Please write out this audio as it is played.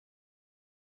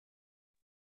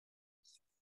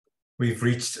we've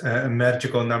reached a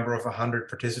magical number of 100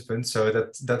 participants, so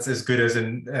that's as good as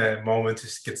a moment to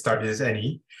get started as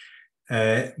any.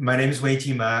 My name is Wei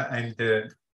Ji Ma. I'm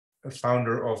the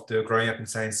founder of the Growing Up in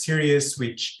Science series,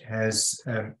 which has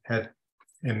had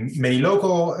many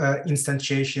local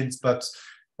instantiations, but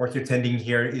what you're attending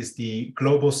here is the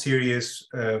global series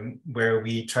where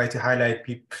we try to highlight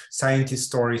scientist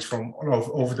stories from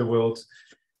all over the world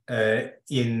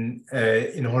in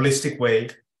a holistic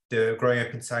way. The Growing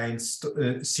Up in Science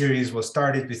series was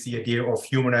started with the idea of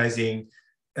humanizing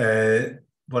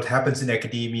what happens in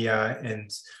academia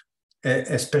and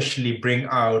especially bring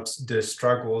out the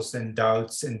struggles and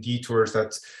doubts and detours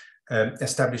that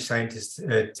established scientists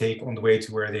take on the way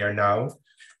to where they are now.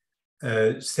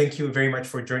 Thank you very much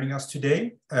for joining us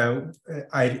today.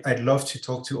 I'd love to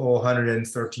talk to all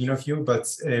 113 of you, but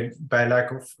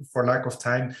for lack of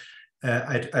time,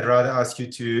 I'd rather ask you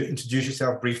to introduce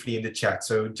yourself briefly in the chat.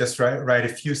 So just write a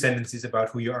few sentences about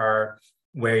who you are,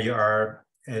 where you are,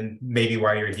 and maybe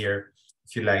why you're here,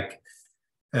 if you like.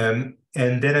 And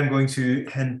then I'm going to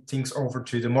hand things over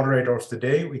to the moderator of the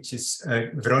day, which is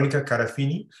Veronica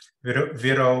Carafini.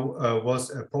 Vero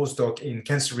was a postdoc in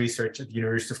cancer research at the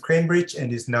University of Cambridge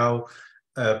and is now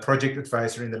a project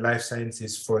advisor in the life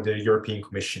sciences for the European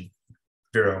Commission.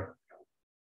 Vero.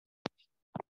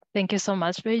 Thank you so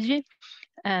much, Wei Ji.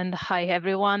 And hi,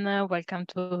 everyone. Welcome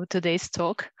to today's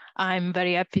talk. I'm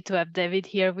very happy to have David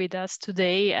here with us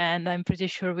today, and I'm pretty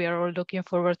sure we are all looking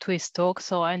forward to his talk.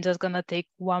 So I'm just going to take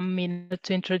 1 minute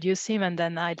to introduce him, and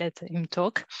then I let him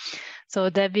talk. So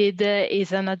David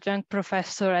is an adjunct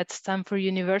professor at Stanford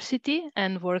University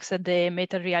and works at the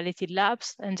Meta Reality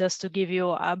Labs. And just to give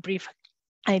you a brief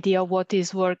idea of what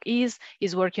his work is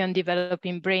working on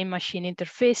developing brain-machine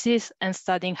interfaces and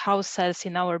studying how cells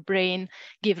in our brain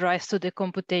give rise to the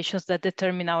computations that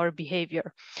determine our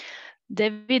behavior.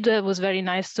 David was very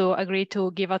nice to agree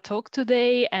to give a talk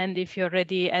today, and if you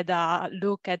already had a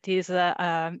look at his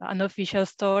unofficial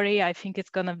story, I think it's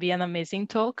going to be an amazing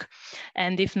talk.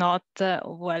 And if not,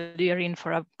 well, you're in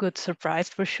for a good surprise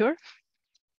for sure.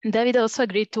 David also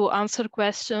agreed to answer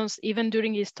questions even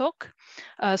during his talk.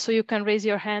 So you can raise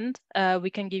your hand, we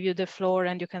can give you the floor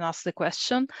and you can ask the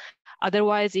question.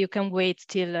 Otherwise, you can wait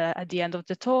till at the end of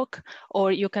the talk,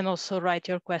 or you can also write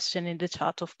your question in the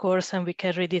chat, of course, and we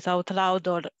can read it out loud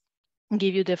or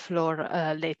give you the floor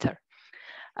later.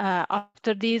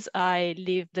 After this, I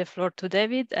leave the floor to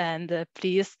David, and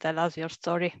please tell us your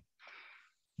story.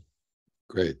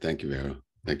 Great, thank you, Vera.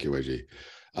 Thank you, Wei Ji.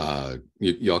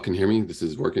 Y'all can hear me? This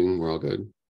is working, we're all good?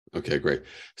 Okay, great.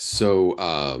 So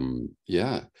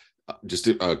yeah, just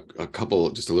a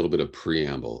little bit of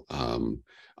preamble.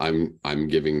 I'm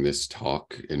giving this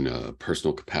talk in a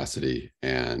personal capacity,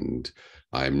 and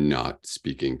I'm not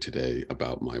speaking today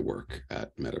about my work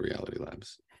at Meta Reality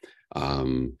Labs.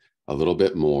 A little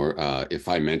bit more, if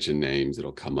I mention names,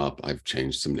 it'll come up. I've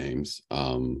changed some names.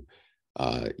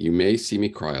 You may see me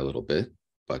cry a little bit,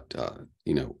 but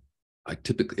you know,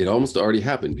 it almost already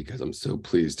happened because I'm so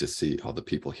pleased to see all the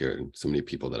people here and so many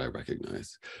people that I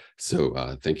recognize.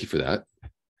 So thank you for that.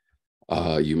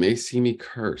 You may see me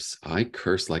curse. I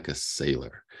curse like a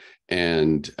sailor,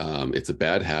 and it's a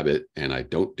bad habit, and I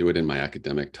don't do it in my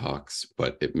academic talks,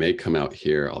 but it may come out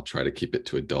here. I'll try to keep it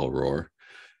to a dull roar.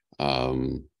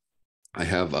 I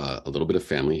have a little bit of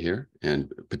family here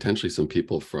and potentially some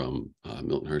people from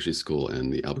Milton Hershey School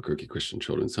and the Albuquerque Christian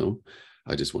Children's Home.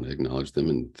 I just want to acknowledge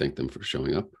them and thank them for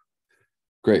showing up.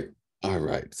 Great. All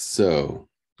right. So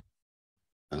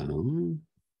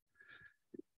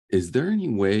is there any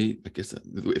way, I guess,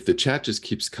 if the chat just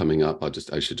keeps coming up,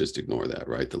 I should just ignore that,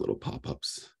 right? The little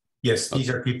pop-ups. Yes, these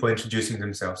are people introducing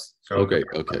themselves. So okay.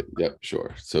 Yep,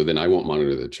 sure. So then I won't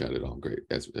monitor the chat at all. Great.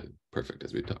 Perfect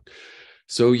as we talk.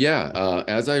 So yeah,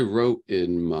 as I wrote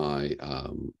in my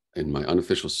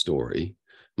unofficial story,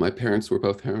 my parents were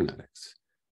both heroin addicts.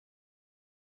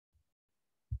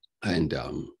 And,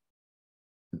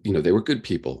 you know, they were good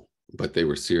people, but they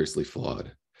were seriously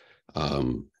flawed.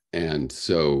 And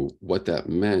so what that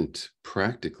meant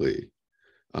practically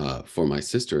for my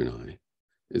sister and I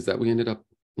is that we ended up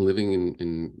living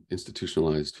in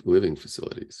institutionalized living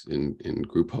facilities, in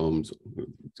group homes.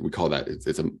 We call that,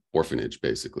 it's an orphanage,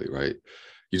 basically, right?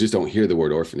 You just don't hear the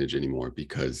word orphanage anymore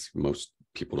because most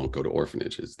people don't go to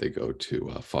orphanages, they go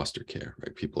to foster care,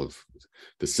 right?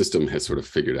 The system has sort of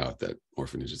figured out that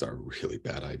orphanages are a really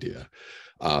bad idea.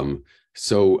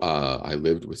 So I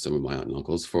lived with some of my aunt and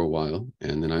uncles for a while,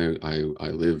 and then I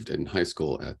lived in high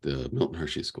school at the Milton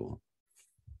Hershey School.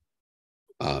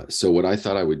 So what I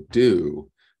thought I would do,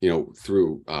 you know,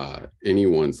 through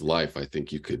anyone's life, I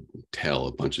think you could tell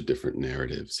a bunch of different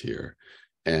narratives here.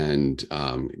 And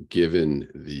given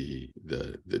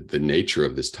the nature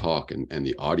of this talk and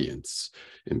the audience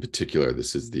in particular,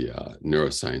 this is the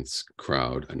neuroscience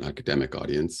crowd, an academic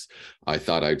audience, I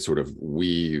thought I'd sort of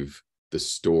weave the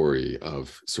story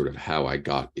of sort of how I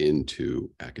got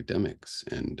into academics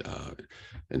and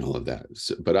all of that.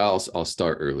 So, but I'll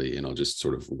start early and I'll just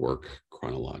sort of work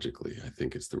chronologically. I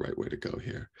think it's the right way to go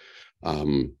here.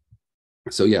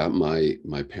 So yeah,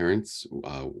 my parents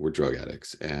were drug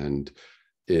addicts, and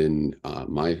in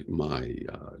my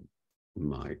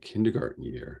kindergarten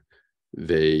year,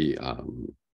 they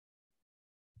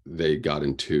got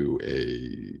into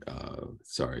a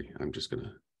sorry, I'm just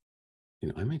gonna,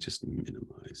 I might just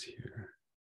minimize here.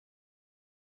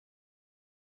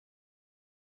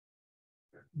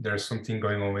 There's something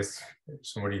going on with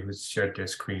somebody who's shared their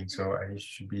screen, so I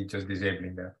should be just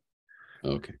disabling that.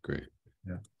 Okay, great.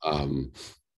 Yeah.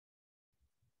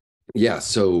 Yeah.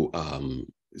 So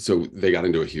they got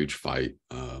into a huge fight,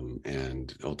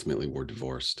 and ultimately were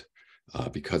divorced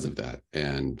because of that.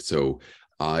 And so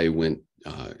I went.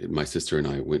 My sister and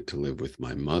I went to live with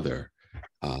my mother.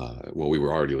 Well, we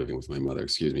were already living with my mother.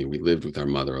 Excuse me. We lived with our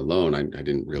mother alone. I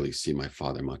didn't really see my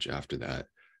father much after that.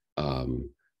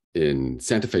 In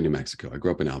Santa Fe, New Mexico. I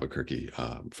grew up in Albuquerque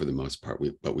for the most part,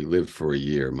 but we lived for a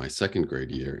year, my second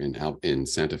grade year in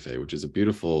Santa Fe, which is a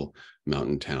beautiful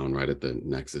mountain town right at the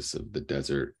nexus of the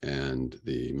desert and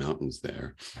the mountains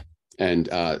there. And,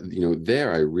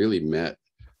 there I really met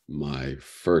my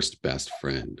first best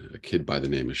friend, a kid by the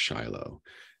name of Shiloh.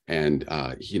 And,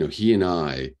 he and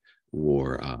I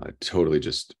were totally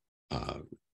just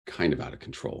kind of out of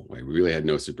control. Right? We really had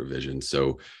no supervision.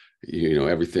 So,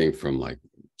 everything from like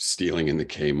stealing in the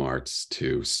Kmarts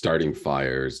to starting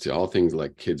fires to all things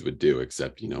like kids would do,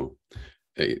 except,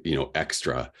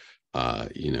 extra,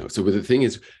 so but the thing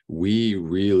is, we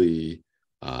really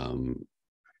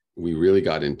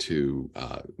got into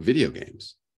video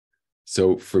games.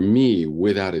 So for me,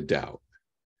 without a doubt,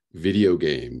 video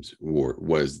games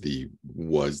was the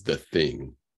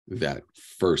thing that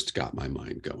first got my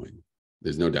mind going.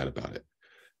 There's no doubt about it.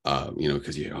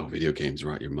 Because video games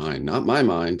rot your mind. Not my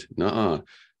mind. Nuh-uh.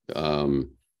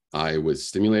 I was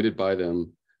stimulated by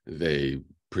them. They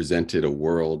presented a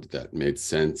world that made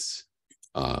sense,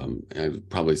 and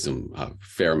probably some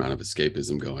fair amount of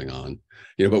escapism going on.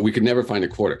 But we could never find a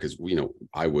quarter because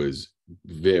I was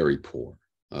very poor.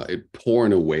 Poor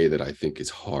in a way that I think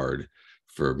is hard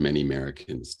for many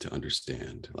Americans to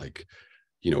understand. Like,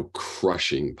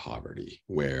 crushing poverty,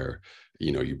 where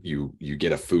you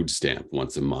get a food stamp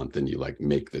once a month and you like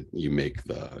make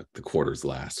the quarters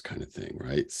last kind of thing,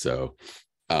 right? So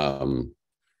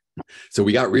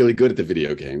we got really good at the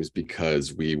video games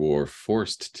because we were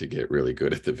forced to get really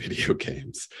good at the video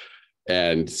games.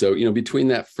 And so between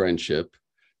that friendship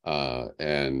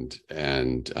and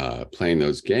playing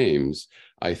those games,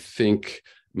 I think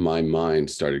my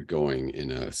mind started going in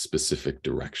a specific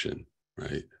direction,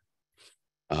 right?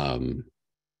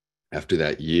 After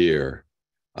that year,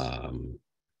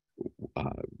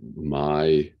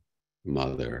 my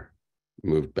mother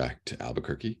moved back to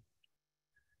Albuquerque,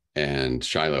 and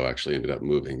Shiloh actually ended up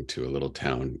moving to a little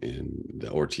town in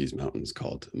the Ortiz Mountains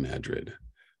called Madrid.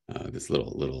 This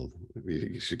little,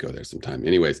 you should go there sometime.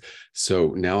 Anyways, so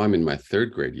now I'm in my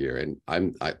third grade year,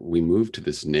 and we moved to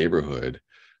this neighborhood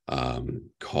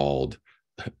called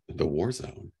the war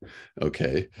zone.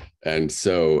 Okay. And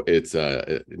so it's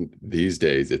these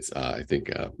days it's I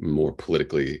think more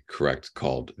politically correct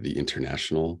called the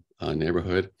international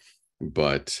neighborhood,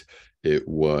 but it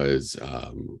was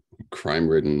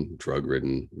crime-ridden,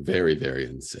 drug-ridden, very, very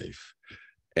unsafe.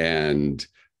 And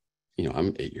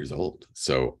I'm 8 years old,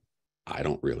 so I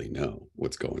don't really know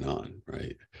what's going on,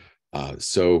 right?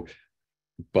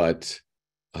 But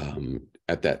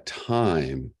at that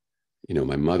time,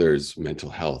 my mother's mental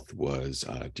health was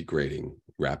degrading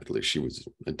rapidly. She was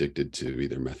addicted to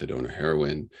either methadone or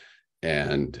heroin,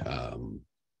 and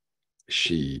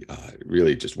she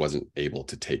really just wasn't able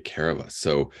to take care of us.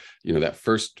 So, that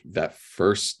first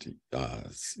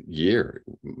year,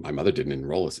 my mother didn't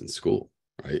enroll us in school,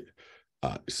 right?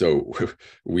 So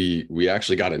we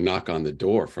actually got a knock on the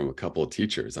door from a couple of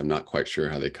teachers. I'm not quite sure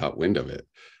how they caught wind of it,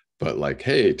 but like,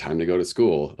 hey, time to go to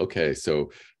school. Okay,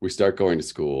 so we start going to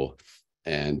school.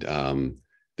 And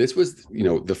this was,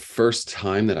 the first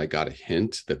time that I got a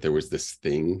hint that there was this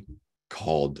thing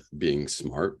called being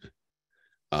smart.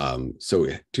 So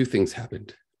two things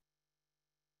happened.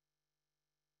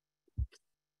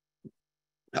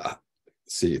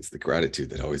 See, it's the gratitude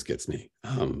that always gets me.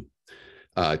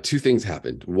 Two things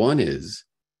happened. One is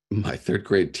my third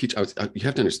grade teacher, you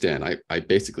have to understand, I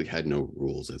basically had no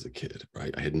rules as a kid,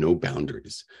 right? I had no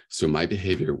boundaries. So my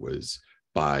behavior was,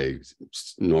 by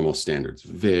normal standards,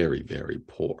 very, very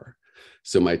poor.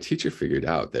 So my teacher figured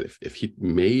out that if he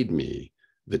made me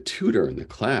the tutor in the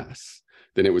class,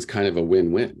 then it was kind of a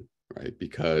win-win, right?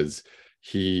 Because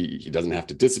he doesn't have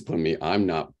to discipline me. I'm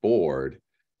not bored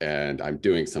and I'm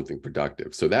doing something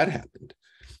productive. So that happened.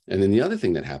 And then the other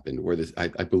thing that happened were this, I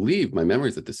believe my memory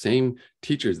is that the same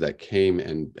teachers that came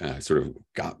and sort of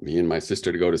got me and my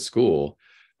sister to go to school,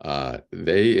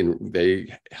 they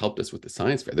helped us with the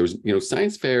science fair. There was,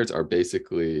 science fairs are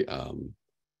basically,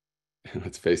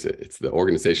 let's face it, it's the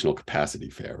organizational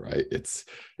capacity fair, right? It's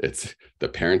the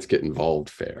parents get involved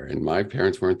fair, and my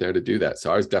parents weren't there to do that.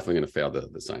 So I was definitely going to fail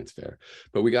the science fair,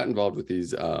 but we got involved with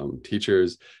these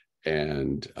teachers.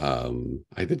 And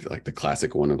I did like the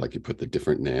classic one of like, you put the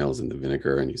different nails in the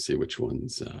vinegar and you see which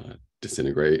ones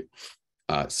disintegrate.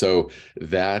 So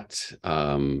that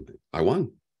I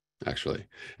won, actually.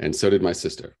 And so did my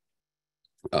sister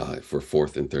for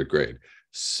 4th and 3rd grade.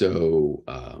 So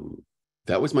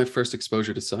that was my first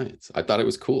exposure to science. I thought it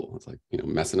was cool. It's like,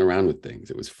 messing around with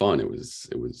things. It was fun. There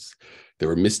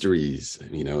were mysteries,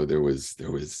 there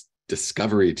was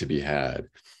discovery to be had.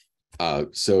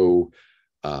 So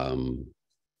that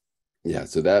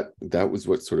was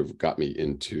what sort of got me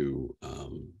into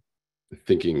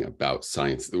thinking about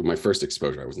science. My first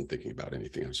exposure, I wasn't thinking about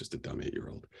anything. I was just a dumb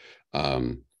 8-year-old.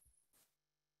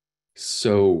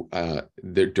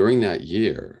 During that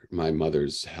year, my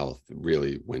mother's health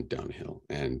really went downhill,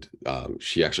 and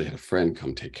she actually had a friend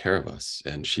come take care of us,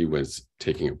 and she was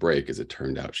taking a break. As it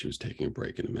turned out, she was taking a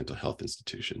break in a mental health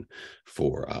institution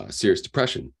for serious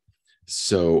depression.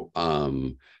 So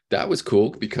that was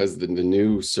cool because the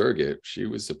new surrogate, she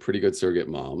was a pretty good surrogate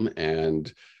mom,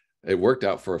 and it worked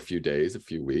out for a few days, a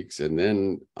few weeks. And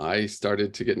then I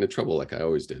started to get into trouble like I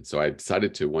always did. So I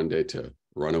decided one day to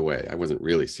run away. I wasn't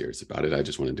really serious about it. I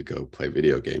just wanted to go play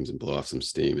video games and blow off some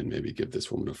steam and maybe give this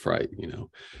woman a fright,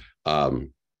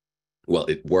 Well,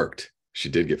 it worked. She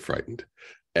did get frightened.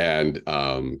 And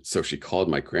so she called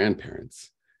my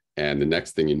grandparents. And the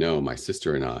next thing you know, my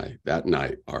sister and I that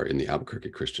night are in the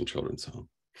Albuquerque Christian Children's Home.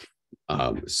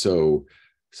 So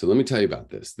let me tell you about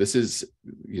this. This is,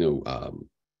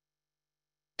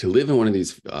 to live in one of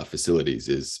these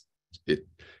facilities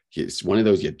it's one of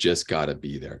those you just got to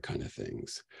be there kind of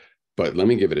things. But let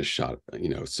me give it a shot.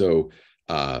 So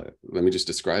let me just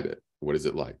describe it. What is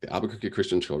it like? The Albuquerque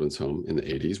Christian Children's Home in the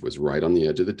 80s was right on the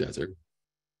edge of the desert.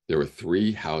 There were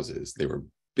 3 houses. They were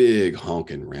big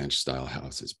honkin' ranch style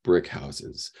houses, brick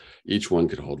houses. Each one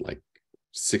could hold like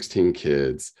 16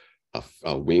 kids.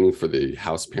 A wing for the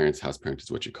house parents. House parent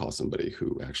is what you call somebody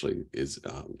who actually is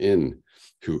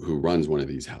who runs one of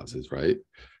these houses, right?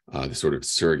 The sort of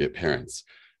surrogate parents.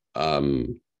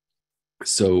 And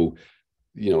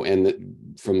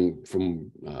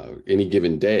from any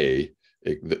given day,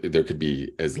 there could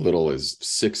be as little as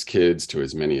 6 kids to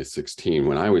as many as 16.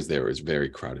 When I was there, it was a very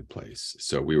crowded place.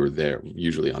 So we were there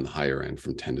usually on the higher end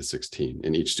from 10 to 16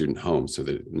 in each student home. So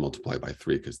that it multiplied by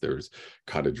 3 because there's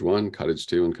cottage 1, cottage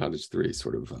 2, and cottage 3,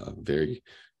 sort of very,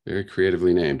 very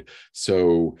creatively named.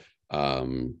 So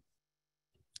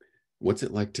what's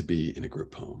it like to be in a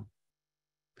group home?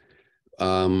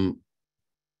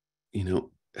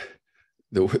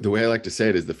 The way I like to say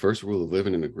it is the first rule of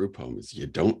living in a group home is you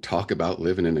don't talk about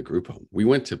living in a group home. We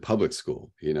went to public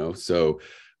school, so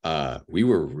we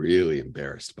were really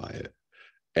embarrassed by it.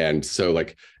 And so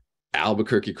like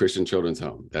Albuquerque Christian Children's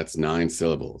Home, that's 9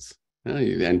 syllables.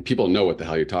 And people know what the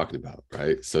hell you're talking about,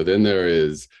 right? So then there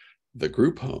is the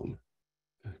group home.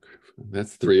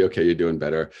 That's 3. Okay, you're doing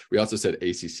better. We also said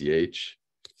ACCH.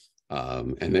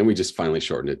 And then we just finally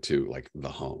shortened it to like the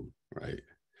home, right?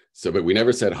 So, but we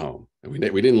never said home. We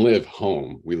didn't live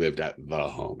home. We lived at the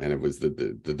home, and it was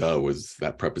the was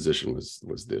that preposition was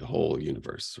the whole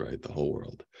universe, right? The whole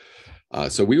world.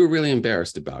 So we were really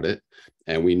embarrassed about it,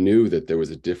 and we knew that there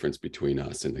was a difference between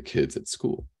us and the kids at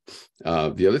school.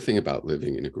 The other thing about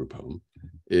living in a group home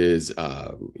is,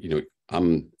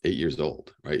 I'm 8 years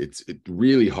old, right? It's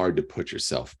really hard to put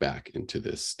yourself back into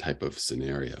this type of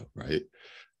scenario, right?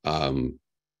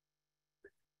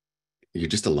 You're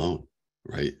just alone.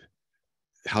 Right?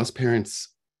 House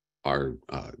parents are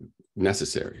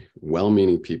necessary,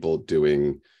 well-meaning people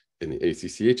doing, in the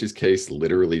ACCH's case,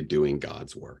 literally doing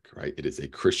God's work, right? It is a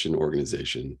Christian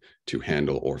organization to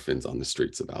handle orphans on the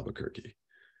streets of Albuquerque.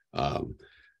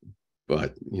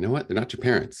 But you know what? They're not your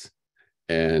parents.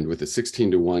 And with a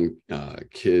 16-to-1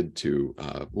 kid to,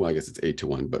 well, I guess it's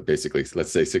 8-to-1, but basically,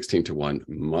 let's say 16-to-1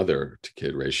 mother to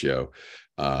kid ratio.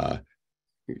 Well,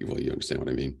 you understand what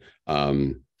I mean.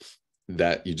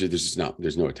 that there's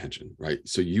no attention, right?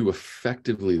 So you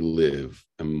effectively live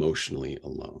emotionally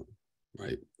alone,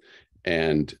 right?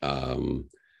 And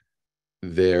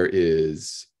there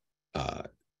is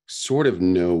sort of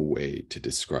no way to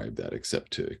describe that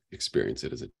except to experience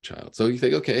it as a child. So you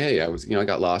think, okay, hey, I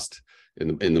got lost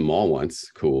in the mall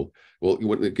once. Cool. Well, you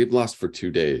want to get lost for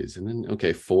 2 days, and then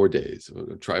okay, 4 days.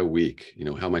 Try a week.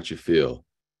 How might you feel?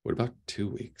 What about 2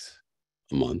 weeks,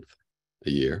 a month,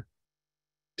 a year,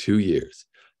 2 years?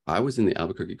 I was in the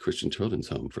Albuquerque Christian Children's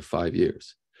Home for 5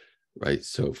 years, right?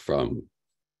 So from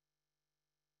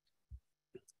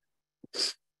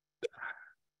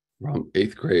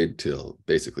 8th grade till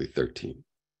basically 13.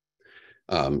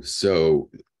 So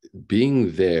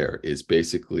being there is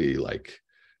basically like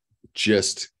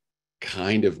just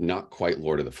kind of not quite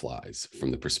Lord of the Flies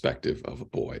from the perspective of a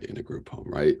boy in a group home,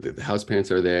 right? The house parents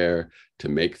are there to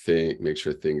make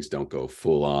sure things don't go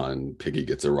full on Piggy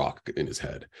gets a rock in his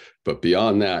head. But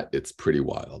beyond that, it's pretty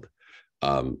wild.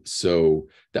 So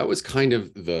that was kind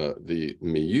of the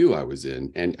milieu I was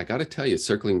in. And I got to tell you,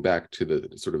 circling back to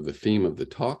the sort of the theme of the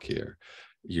talk here,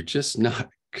 you're just not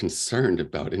concerned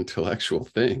about intellectual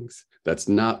things. That's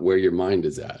not where your mind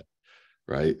is at,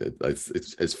 right?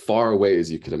 It's as far away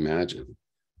as you could imagine.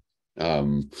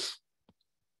 But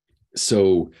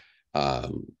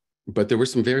there were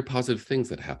some very positive things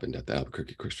that happened at the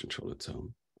Albuquerque Christian Children's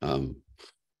Home.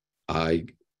 I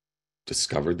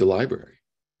discovered the library.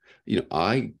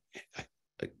 I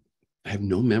have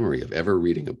no memory of ever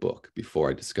reading a book before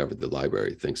I discovered the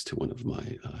library, thanks to one of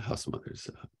my house mothers,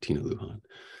 Tina Lujan.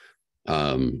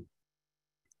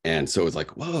 And so it's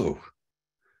like, whoa,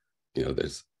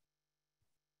 there's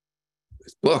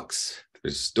books,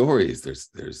 there's stories,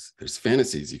 there's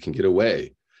fantasies, you can get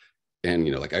away. And,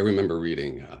 like I remember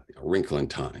reading A Wrinkle in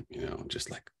Time, just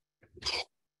like,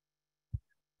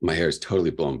 my hair is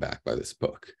totally blown back by this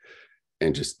book.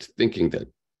 And just thinking that,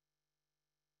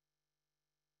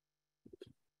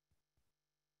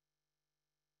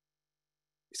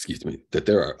 that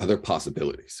there are other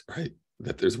possibilities, right?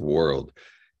 That there's a world.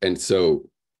 And so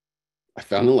I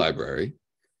found the library,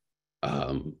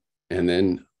 and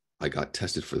then I got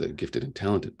tested for the Gifted and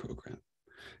Talented program.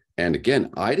 And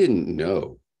again, I didn't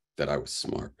know that I was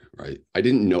smart, right? I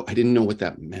didn't know what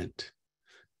that meant.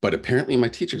 But apparently my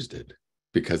teachers did,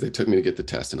 because they took me to get the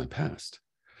test and I passed.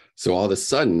 So all of a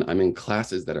sudden, I'm in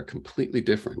classes that are completely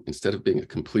different. Instead of being a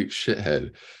complete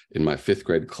shithead in my 5th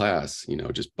grade class,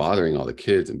 just bothering all the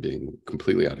kids and being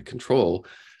completely out of control,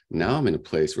 now I'm in a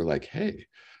place where like, hey,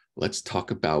 let's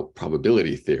talk about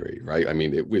probability theory, right? I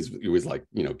mean, it was like,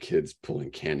 kids pulling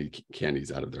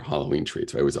candies out of their Halloween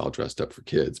treats, right? It was all dressed up for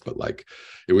kids, but like,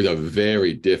 it was a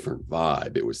very different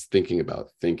vibe. It was thinking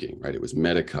about thinking, right? It was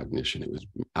metacognition, it was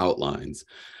outlines.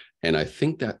 And I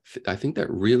think that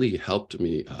really helped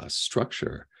me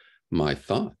structure my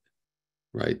thought,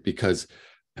 right? Because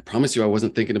I promise you, I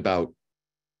wasn't thinking about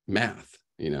math,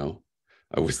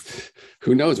 I was,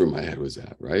 who knows where my head was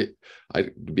at, right?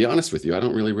 To be honest with you, I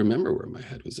don't really remember where my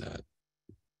head was at.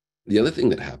 The other thing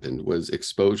that happened was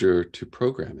exposure to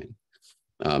programming.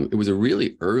 It was a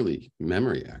really early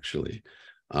memory, actually.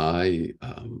 I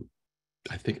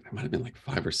think I might have been like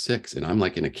 5 or 6, and I'm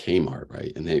like in a Kmart,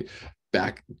 right? And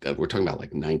we're talking about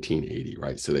like 1980,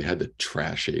 right? So they had the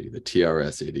Trash 80, the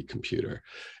TRS-80 computer,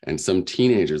 and some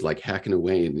teenagers like hacking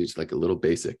away, and it's like a little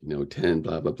basic, 10,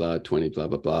 blah, blah, blah, 20, blah,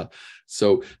 blah, blah.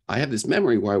 So I have this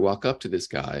memory where I walk up to this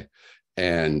guy,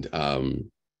 and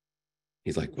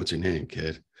he's like, "What's your name,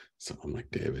 kid?" So I'm like,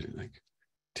 "David." And like,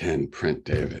 10, print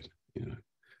David,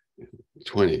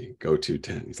 20, go to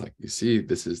 10. He's like, "You see,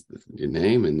 this is your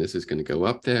name, and this is going to go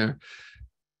up there."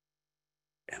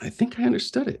 And I think I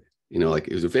understood it. Like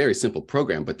it was a very simple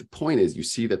program, but the point is, you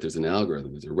see that there's an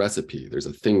algorithm, there's a recipe, there's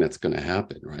a thing that's going to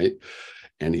happen, right?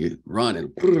 And he run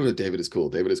and David is cool,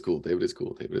 David is cool, David is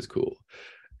cool, David is cool.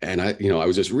 And I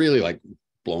was just really like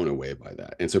blown away by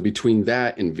that. And so between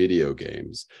that and video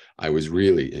games, I was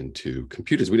really into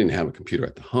computers. We didn't have a computer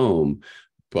at the home,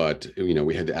 but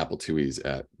we had the Apple IIes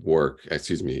at work,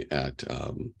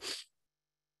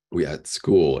 we at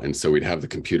school. And so we'd have the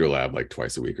computer lab like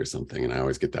twice a week or something. And I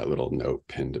always get that little note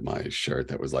pinned to my shirt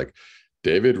that was like,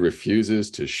 "David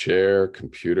refuses to share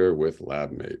computer with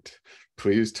lab mate.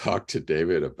 Please talk to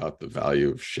David about the value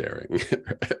of sharing."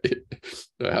 Right?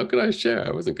 How could I share?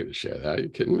 I wasn't going to share that. Are you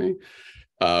kidding me?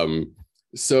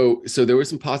 So there were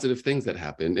some positive things that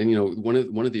happened. And, one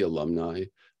of the alumni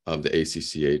of the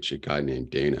ACCH, a guy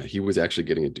named Dana, he was actually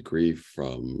getting a degree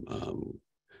from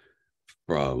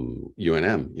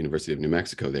UNM, University of New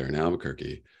Mexico, there in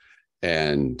Albuquerque.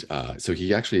 And so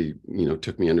he actually,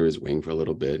 took me under his wing for a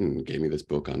little bit and gave me this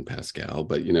book on Pascal.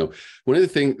 But one of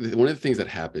the things that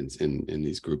happens in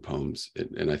these group homes,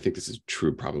 and I think this is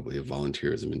true probably of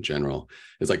volunteerism in general,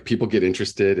 is like people get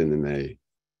interested and then they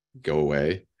go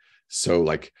away. So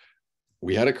like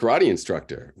we had a karate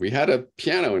instructor, we had a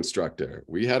piano instructor,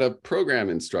 we had a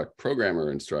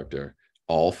programmer instructor,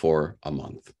 all for a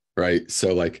month, right?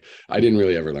 So like I didn't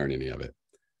really ever learn any of it.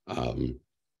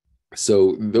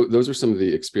 So those are some of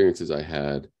the experiences I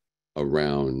had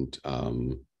around. By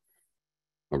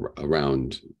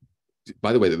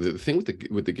the way, the thing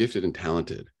with the gifted and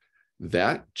talented,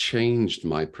 that changed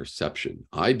my perception.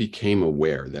 I became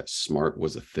aware that smart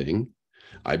was a thing.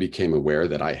 I became aware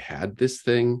that I had this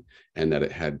thing and that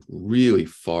it had really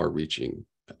far-reaching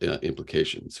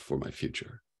implications for my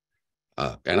future.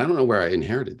 And I don't know where I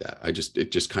inherited that.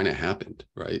 It just kind of happened,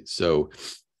 right? So.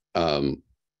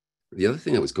 The other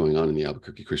thing that was going on in the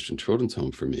Albuquerque Christian Children's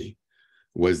Home for me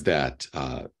was that,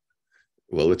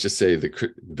 well, let's just say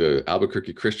the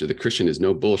Albuquerque Christian, the Christian is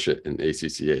no bullshit in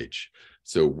ACCH.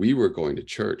 So we were going to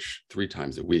church 3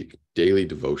 times a week, daily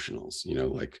devotionals,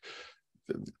 like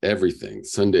everything,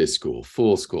 Sunday school,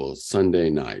 full school, Sunday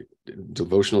night,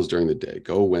 devotionals during the day,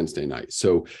 go Wednesday night.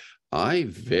 So I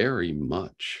very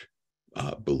much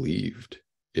believed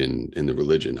in the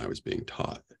religion I was being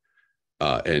taught.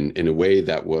 And in a way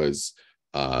that was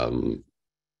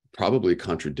probably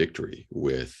contradictory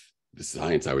with the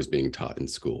science I was being taught in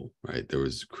school, right? There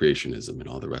was creationism and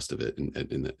all the rest of it at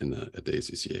the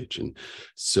ACCH, and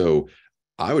so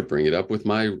I would bring it up with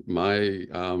my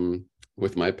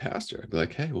pastor. I'd be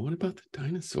like, "Hey, well, what about the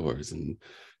dinosaurs and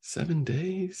 7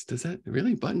 days? Does that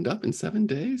really buttoned up in 7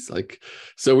 days?" Like,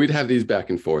 so we'd have these back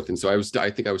and forth, and so I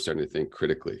think I was starting to think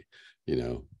critically,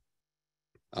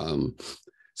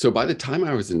 So by the time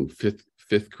I was in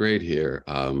fifth grade here,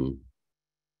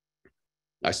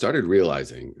 I started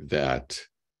realizing that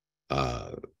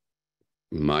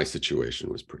my situation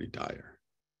was pretty dire.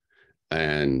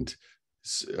 And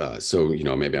so,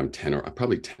 maybe I'm 10 or I'm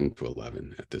probably 10 to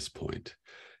 11 at this point.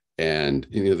 And,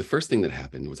 the first thing that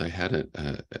happened was I had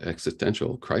an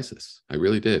existential crisis. I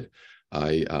really did.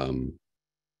 I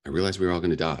realized we were all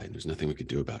going to die and there's nothing we could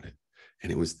do about it.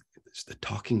 And it was the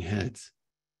Talking Heads.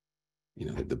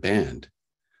 The band,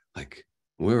 like,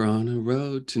 we're on a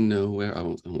road to nowhere. I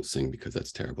won't sing because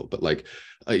that's terrible, but like,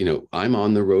 I'm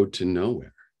on the road to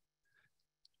nowhere.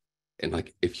 And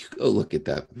like, if you go look at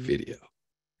that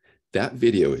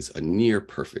video is a near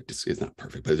perfect, it's not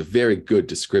perfect, but it's a very good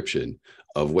description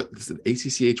of what the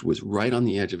ACCH was, right on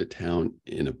the edge of a town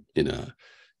at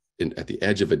the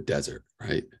edge of a desert,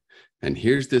 right? And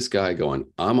here's this guy going,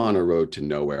 I'm on a road to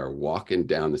nowhere, walking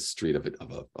down the street of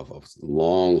a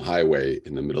long highway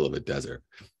in the middle of a desert.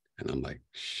 And I'm like,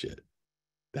 shit,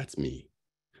 that's me,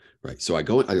 right? So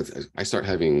I start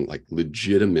having like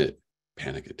legitimate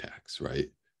panic attacks, right?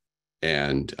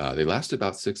 And they last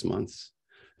about 6 months.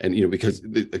 And, because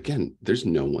again, there's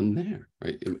no one there,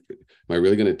 right? Am I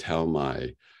really going to tell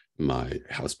my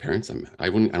house parents? I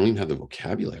don't even have the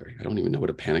vocabulary. I don't even know what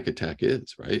a panic attack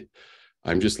is, right?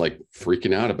 I'm just like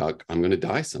freaking out about I'm going to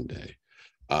die someday.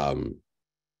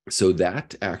 So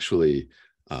that actually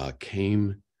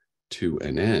came to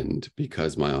an end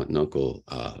because my aunt and uncle,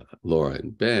 Laura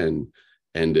and Ben,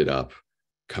 ended up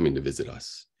coming to visit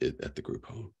us at the group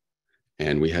home.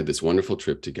 And we had this wonderful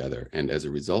trip together. And as a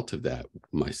result of that,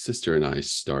 my sister and I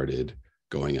started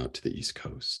going out to the East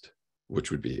Coast,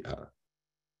 which would be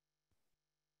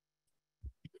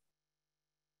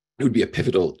it would be a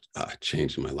pivotal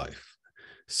change in my life.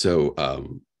 So,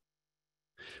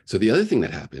 so the other thing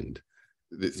that happened,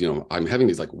 I'm having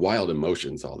these like wild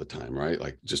emotions all the time, right?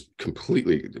 Like just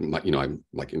completely, I'm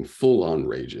like in full on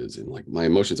rages and like my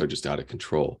emotions are just out of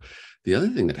control. The other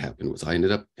thing that happened was I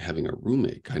ended up having a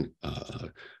roommate, a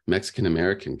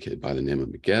Mexican-American kid by the name of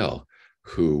Miguel,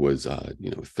 who was,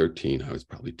 13, I was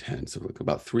probably 10. So like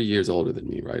about 3 years older than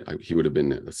me, right? He would have been,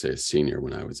 let's say, a senior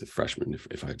when I was a freshman,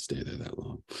 if I'd stayed there that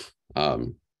long.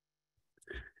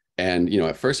 And,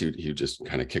 at first he just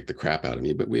kind of kicked the crap out of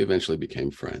me, but we eventually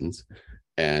became friends.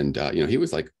 And, he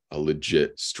was like a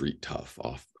legit street tough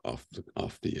off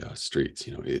the streets.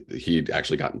 He'd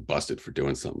actually gotten busted for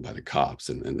doing something by the cops.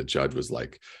 And the judge was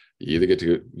like, you either get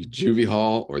to go juvie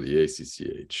hall or the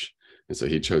ACCH. And so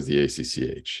he chose the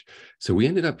ACCH. So we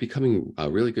ended up becoming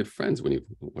really good friends when he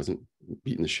wasn't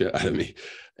beating the shit out of me.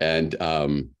 And, I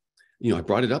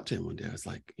brought it up to him one day. I was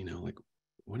like,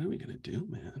 what are we going to do,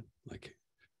 man? Like,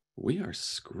 we are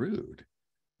screwed,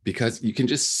 because you can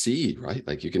just see, right?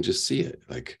 Like you can just see it.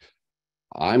 Like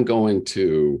I'm going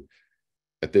to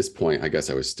at this point, I guess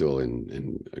I was still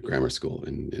in grammar school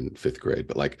in fifth grade,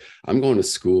 but like I'm going to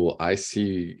school, I'm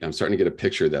starting to get a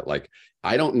picture that like,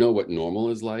 I don't know what normal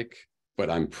is like, but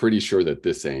I'm pretty sure that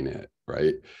this ain't it,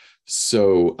 right?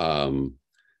 So,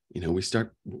 we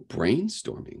start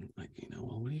brainstorming, like,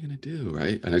 well, what are you going to do,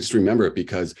 right? And I just remember it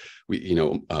because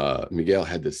Miguel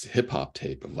had this hip hop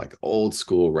tape of like old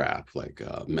school rap, like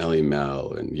Melly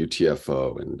Mel and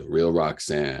UTFO and The Real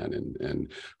Roxanne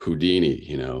and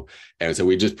Houdini, and so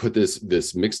we just put this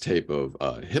mixtape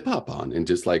of hip hop on, and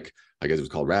just like, I guess it was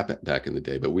called rap back in the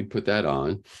day, but we'd put that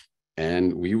on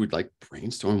and we would like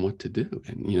brainstorm what to do.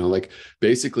 And, like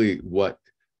basically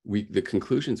the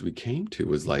conclusions we came to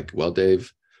was like, well,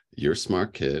 Dave, you're a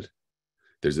smart kid.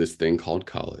 There's this thing called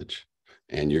college,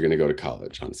 and you're going to go to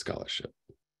college on a scholarship.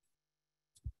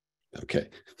 Okay.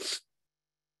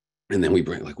 And then we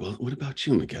bring like, well, what about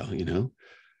you, Miguel?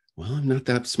 Well, I'm not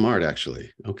that smart,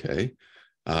 actually. Okay.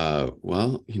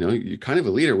 Well, you're kind of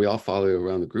a leader. We all follow you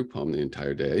around the group home the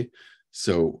entire day.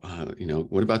 So,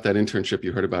 what about that internship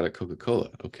you heard about at Coca-Cola?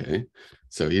 Okay.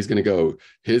 So he's going to go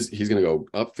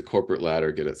up the corporate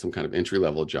ladder, get some kind of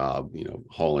entry-level job,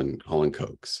 hauling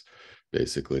Cokes,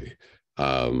 basically.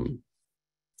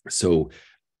 So,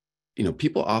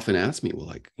 people often ask me, well,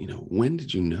 like, when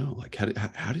did you know? Like,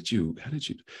 how did you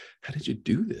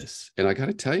do this? And I got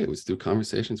to tell you, it was through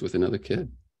conversations with another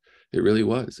kid. It really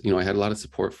was. I had a lot of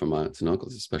support from my aunts and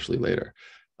uncles, especially later.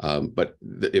 But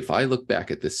if I look back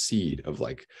at the seed of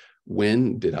like,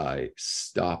 when did I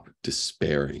stop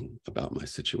despairing about my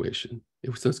situation? It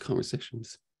was those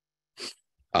conversations.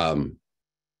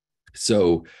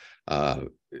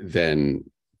 Then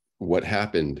what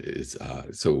happened is,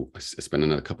 so I spent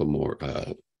another couple more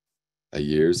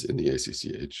years in the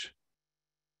ACCH.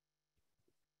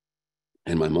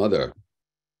 And my mother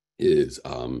is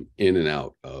in and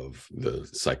out of the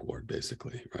psych ward,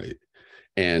 basically, right?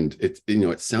 And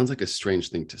it sounds like a strange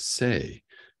thing to say,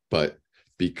 but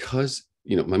because,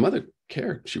 my mother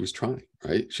cared, she was trying,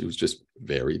 right? She was just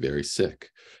very, very sick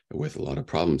with a lot of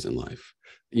problems in life,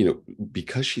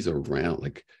 because she's around,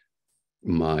 like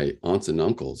my aunts and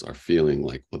uncles are feeling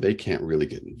like, well, they can't really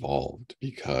get involved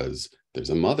because there's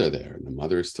a mother there and the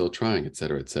mother is still trying, et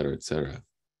cetera, et cetera, et cetera.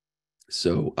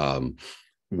 So,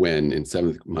 when in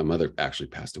seventh, my mother actually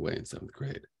passed away in seventh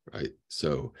grade, right?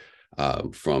 So,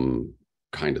 from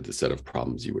kind of the set of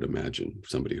problems you would imagine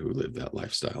somebody who lived that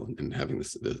lifestyle and having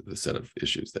the set of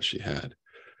issues that she had.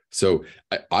 So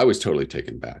I was totally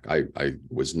taken back. I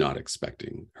was not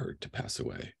expecting her to pass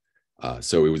away.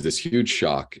 So it was this huge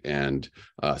shock. And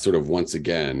sort of once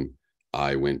again,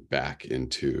 I went back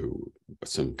into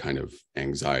some kind of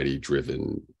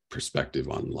anxiety-driven perspective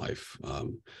on life,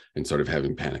 and sort of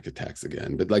having panic attacks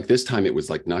again. But like this time, it was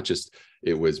like not just,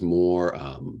 it was more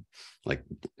like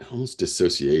almost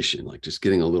dissociation, like just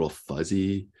getting a little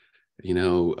fuzzy,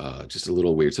 just a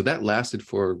little weird. So that lasted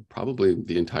for probably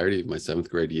the entirety of my seventh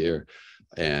grade year.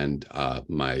 And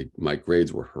my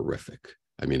grades were horrific.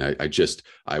 I mean,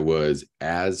 I was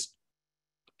as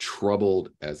troubled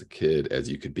as a kid as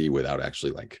you could be without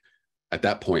actually, like, at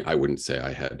that point, I wouldn't say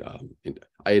I had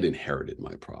inherited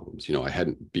my problems. I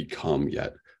hadn't become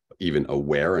yet even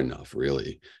aware enough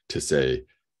really to say,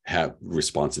 have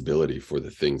responsibility for the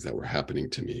things that were happening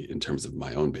to me in terms of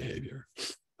my own behavior.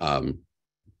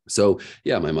 So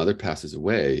yeah, my mother passes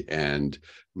away, and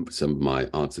some of my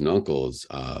aunts and uncles,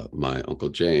 my Uncle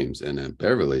James and Aunt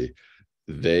Beverly,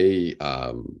 they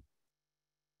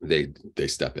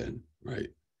step in, right?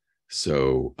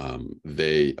 So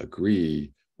they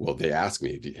agree. Well, they asked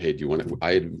me, hey, do you want to?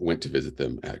 I went to visit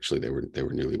them. Actually, they were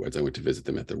newlyweds. I went to visit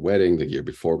them at their wedding the year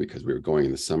before because we were going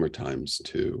in the summer times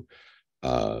to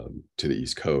the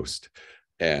East Coast.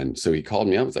 And so he called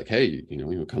me up. I was like, hey,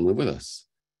 you come live with us.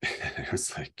 And I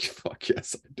was like, fuck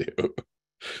yes, I do.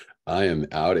 I am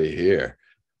out of here.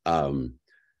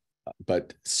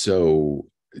 But so,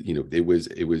 they were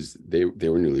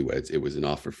newlyweds. It was an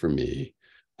offer for me.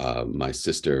 My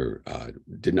sister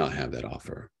did not have that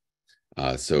offer.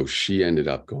 So she ended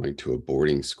up going to a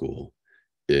boarding school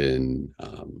in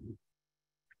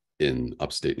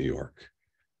upstate New York.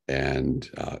 And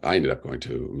I ended up going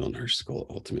to Milner's school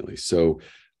ultimately. So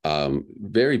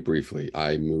very briefly,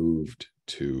 I moved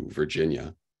to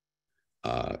Virginia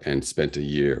and spent a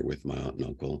year with my aunt and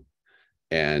uncle.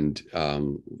 And,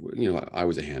 I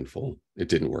was a handful. It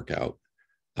didn't work out.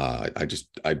 I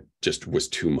just was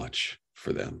too much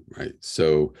for them. Right.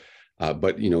 So,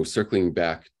 but, circling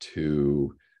back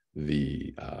to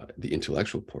the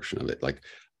intellectual portion of it, like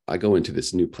I go into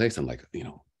this new place, I'm like,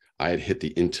 I had hit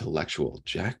the intellectual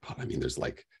jackpot. I mean, there's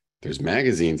like there's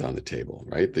magazines on the table,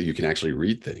 right? That you can actually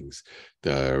read things.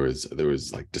 There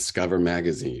was like Discover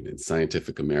magazine and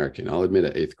Scientific American. I'll admit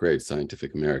at 8th grade,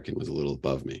 Scientific American was a little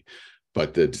above me,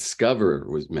 but the Discover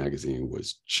magazine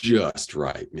was just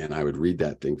right, man. I would read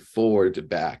that thing forward to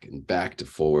back and back to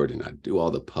forward, and I'd do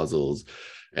all the puzzles.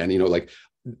 And, like,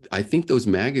 I think those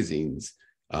magazines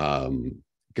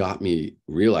got me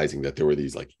realizing that there were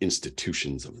these like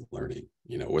institutions of learning.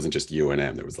 It wasn't just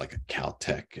UNM. There was like a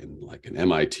Caltech and like an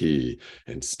MIT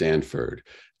and Stanford,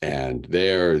 and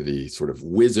there the sort of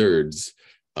wizards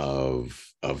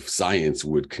of science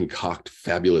would concoct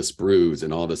fabulous brews,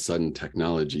 and all of a sudden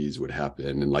technologies would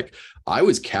happen, and like I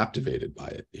was captivated by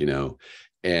it,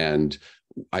 and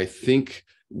I think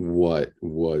what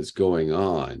was going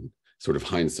on, sort of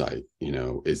hindsight,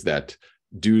 is that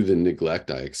due to the neglect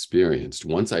I experienced,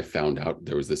 once I found out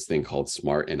there was this thing called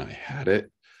SMART and I had it,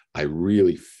 I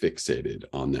really fixated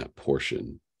on that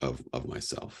portion of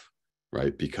myself,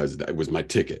 right? Because that was my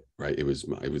ticket, right? It was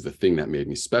the thing that made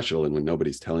me special. And when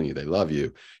nobody's telling you they love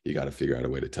you, you got to figure out a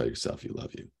way to tell yourself you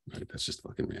love you, right? That's just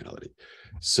fucking reality.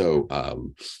 So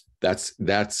that's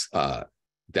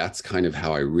kind of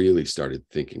how I really started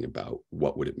thinking about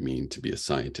what would it mean to be a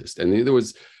scientist. And there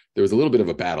was a little bit of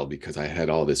a battle because I had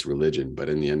all this religion, but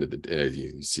in the end of the day,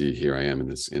 you see, here I am in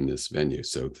this venue.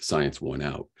 So the science won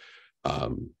out.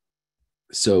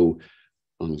 So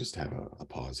let me just have a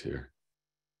pause here.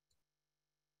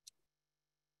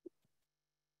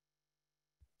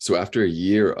 So after a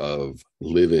year of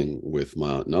living with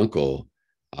my aunt and uncle,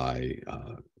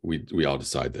 we all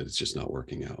decide that it's just not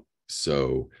working out.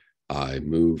 So I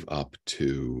move up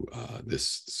to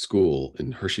this school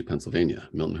in Hershey, Pennsylvania,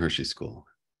 Milton Hershey School.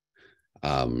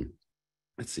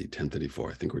 Let's see,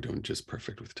 10:34. I think we're doing just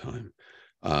perfect with time.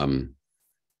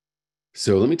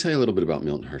 So let me tell you a little bit about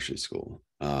Milton Hershey School.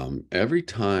 Every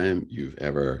time you've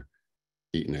ever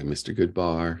eaten a Mr. Good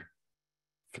bar,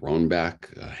 thrown back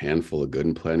a handful of Good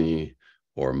and Plenty,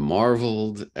 or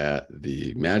marveled at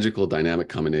the magical dynamic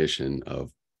combination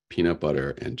of peanut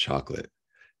butter and chocolate,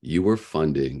 you were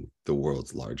funding the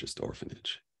world's largest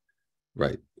orphanage,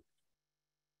 right?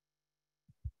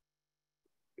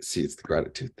 See, it's the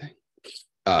gratitude thing.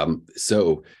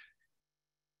 So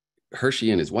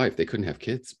Hershey and his wife, they couldn't have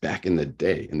kids back in the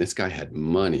day. And this guy had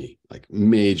money, like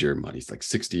major money. It's like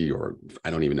 60 or I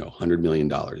don't even know, $100 million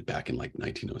back in like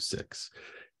 1906.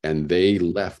 And they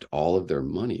left all of their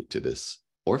money to this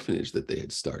orphanage that they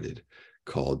had started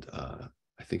called,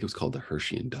 I think it was called the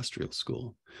Hershey Industrial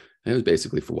School. And it was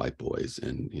basically for white boys.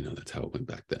 And, that's how it went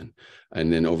back then.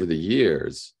 And then over the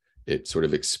years, it sort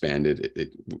of expanded.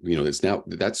 It's now,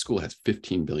 that school has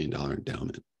 $15 billion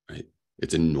endowment, right?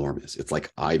 It's enormous. It's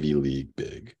like Ivy League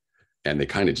big. And they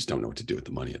kind of just don't know what to do with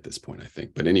the money at this point, I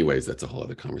think. But anyways, that's a whole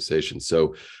other conversation.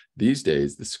 So these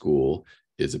days, the school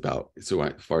is about, so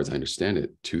as far as I understand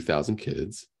it, 2,000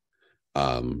 kids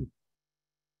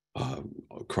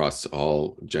across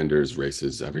all genders,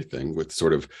 races, everything, with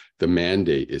sort of the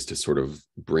mandate is to sort of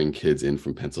bring kids in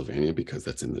from Pennsylvania because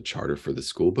that's in the charter for the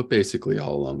school, but basically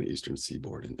all along the Eastern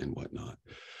Seaboard and whatnot.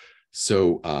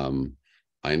 So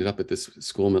I ended up at this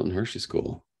school, Milton Hershey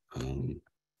School.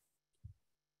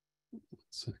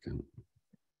 Second.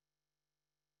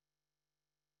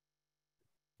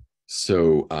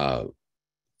 So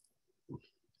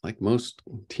like most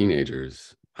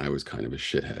teenagers, I was kind of a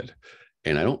shithead.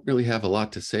 And I don't really have a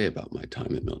lot to say about my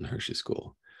time at Milton Hershey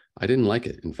School. I didn't like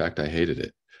it. In fact, I hated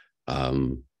it.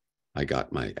 I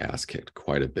got my ass kicked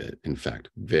quite a bit. In fact,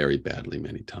 very badly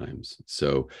many times.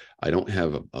 So I don't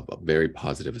have a very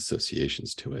positive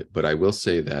associations to it. But I will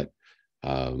say that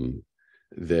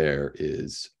there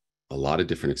is a lot of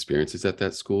different experiences at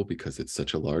that school because it's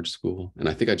such a large school. And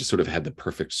I think I just sort of had the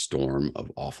perfect storm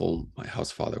of awful. My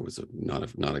house father was not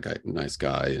a nice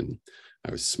guy, and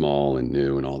I was small and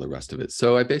new and all the rest of it.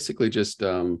 So I basically just,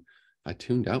 I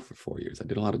tuned out for 4 years. I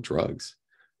did a lot of drugs,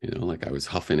 like I was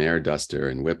huffing air duster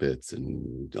and whippets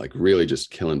and like really just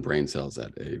killing brain cells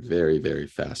at a very, very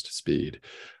fast speed.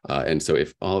 And so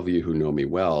if all of you who know me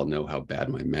well know how bad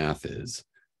my math is,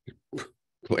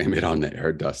 blame it on the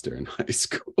air duster in high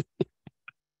school.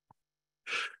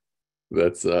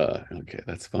 That's okay.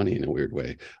 That's funny in a weird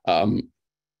way.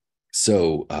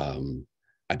 So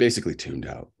I basically tuned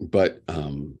out, but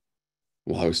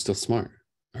well, I was still smart,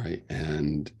 right?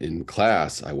 And in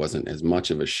class, I wasn't as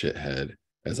much of a shithead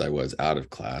as I was out of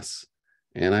class,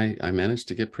 and I managed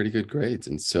to get pretty good grades.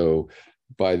 And so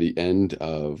by the end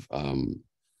of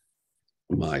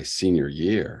my senior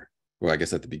year, well, I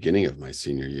guess at the beginning of my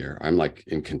senior year, I'm like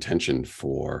in contention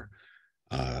for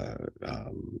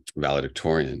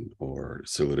valedictorian or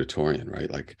salutatorian,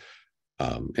 right? Like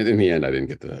And in the end, I didn't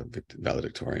get the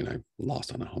valedictorian. I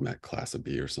lost on a home ec class of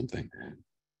B or something.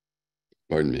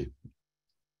 Pardon me.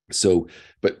 So,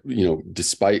 but, you know,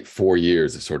 despite 4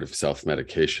 years of sort of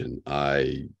self-medication,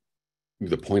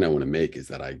 the point I want to make is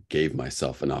that I gave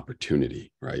myself an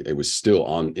opportunity, right? It was still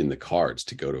in the cards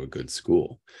to go to a good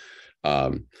school.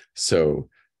 So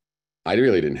I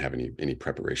really didn't have any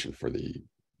preparation for the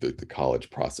college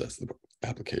process, the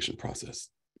application process.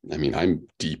 I mean, I'm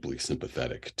deeply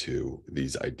sympathetic to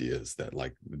these ideas that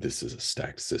like this is a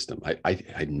stacked system. I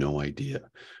had no idea.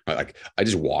 Like I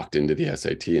just walked into the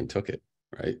SAT and took it,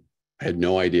 right? I had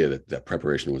no idea that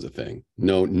preparation was a thing.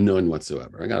 None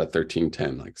whatsoever. I got a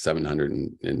 1310, like 700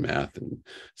 in math and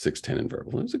 610 in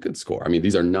verbal. It was a good score. I mean,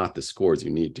 these are not the scores you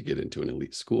need to get into an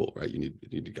elite school, right? You need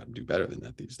to do better than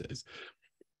that these days.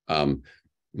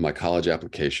 My college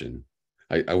application,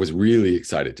 I was really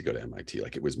excited to go to MIT.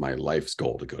 Like it was my life's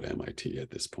goal to go to MIT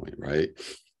at this point, right?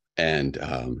 And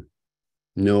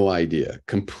no idea,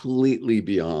 completely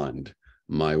beyond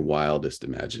my wildest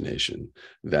imagination,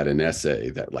 that an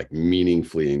essay that like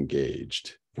meaningfully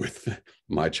engaged with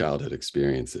my childhood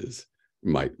experiences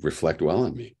might reflect well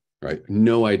on me, right?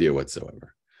 No idea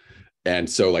whatsoever. And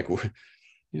so like, you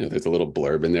know, there's a little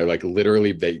blurb in there, like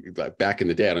literally like back in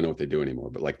the day, I don't know what they do anymore,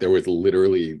 but like there was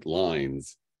literally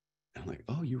lines. I'm like,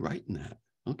 oh, you're writing that.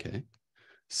 Okay.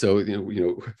 So, you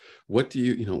know, what do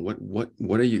you,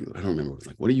 what are you, I don't remember,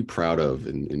 like, what are you proud of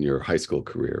in your high school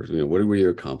career? You know, what were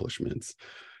your accomplishments?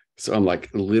 So I'm like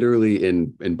literally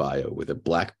in bio with a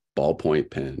black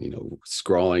ballpoint pen, you know,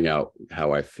 scrawling out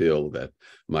how I feel that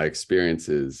my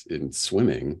experiences in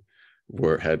swimming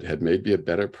had made me a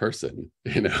better person,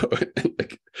 you know.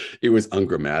 Like, it was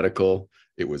ungrammatical,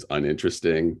 it was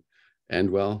uninteresting, and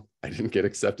well, I didn't get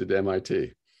accepted to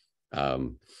MIT.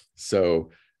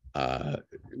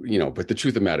 You know, but the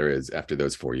truth of the matter is, after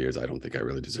those 4 years, I don't think I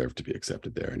really deserved to be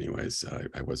accepted there anyways.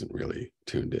 I wasn't really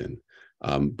tuned in.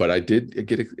 But I did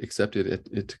get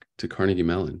accepted to Carnegie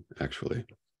Mellon, actually,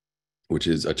 which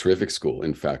is a terrific school.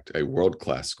 In fact, a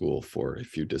world-class school for a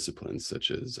few disciplines,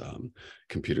 such as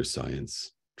computer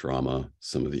science, drama,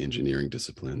 some of the engineering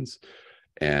disciplines.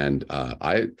 And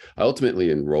I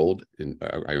ultimately enrolled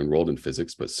in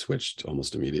physics, but switched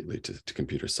almost immediately to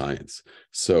computer science.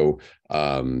 So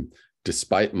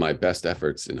despite my best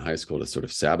efforts in high school to sort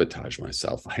of sabotage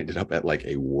myself, I ended up at like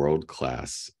a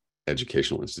world-class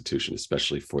educational institution,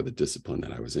 especially for the discipline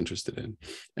that I was interested in.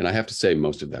 And I have to say,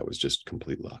 most of that was just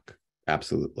complete luck,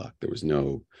 absolute luck. There was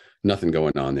nothing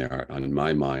going on there in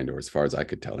my mind, or as far as I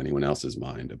could tell, anyone else's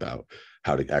mind, about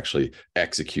how to actually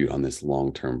execute on this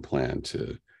long-term plan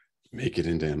to make it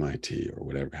into MIT or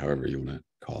whatever, however you want to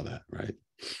call that, right?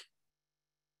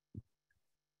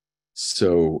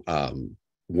 So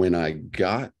when I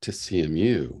got to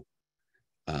CMU,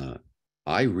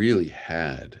 I really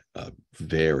had a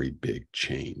very big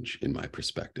change in my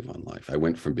perspective on life. I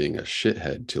went from being a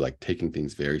shithead to like taking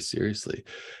things very seriously.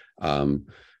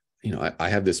 You know, I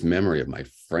have this memory of my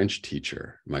French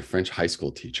teacher, my French high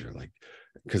school teacher, like,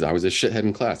 because I was a shithead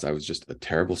in class. I was just a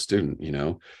terrible student, you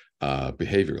know,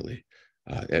 behaviorally.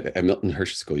 At Milton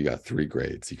Hershey School, you got 3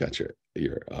 grades. You got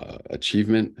your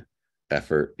achievement,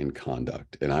 effort, and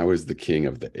conduct. And I was the king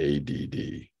of the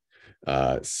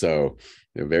ADD. So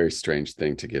a very strange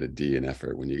thing to get a D in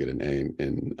effort when you get an A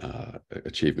in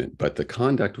achievement. But the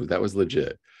conduct, that was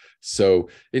legit. So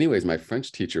anyways, my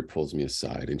French teacher pulls me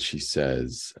aside and she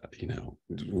says, you know,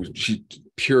 she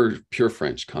pure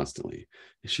French constantly.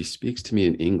 And she speaks to me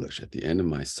in English at the end of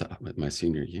my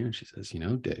senior year. And she says, you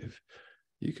know, Dave,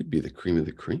 you could be the cream of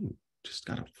the cream. Just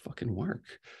gotta fucking work.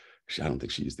 I don't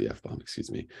think she used the F-bomb,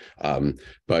 excuse me.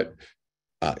 But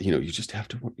you know, you just have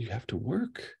to work. You have to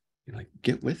work. You know, like,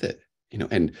 get with it. You know,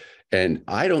 and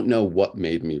I don't know what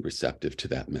made me receptive to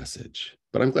that message,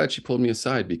 but I'm glad she pulled me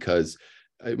aside, because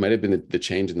it might have been the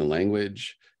change in the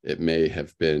language. It may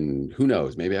have been, who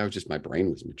knows, maybe my brain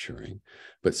was maturing.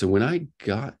 But so when I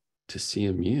got to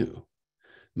CMU,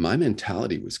 my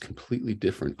mentality was completely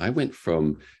different. I went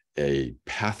from a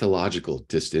pathological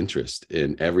disinterest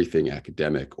in everything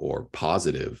academic or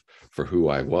positive for who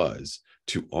I was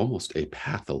to almost a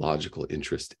pathological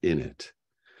interest in it.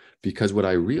 Because what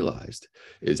I realized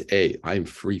is, I'm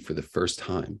free for the first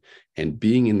time. And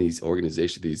being in these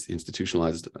organizations, these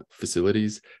institutionalized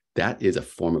facilities, that is a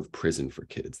form of prison for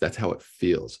kids. That's how it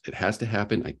feels. It has to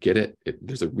happen. I get it.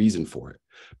 There's a reason for it.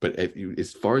 But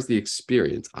as far as the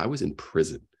experience, I was in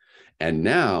prison. And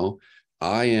now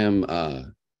I am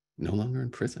no longer in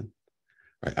prison.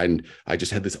 Right? And I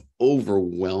just had this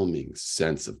overwhelming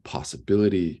sense of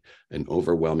possibility, an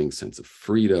overwhelming sense of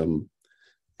freedom.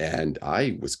 And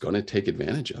I was going to take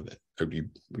advantage of it. you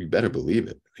better believe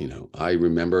it. You know, I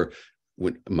remember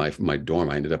when my dorm,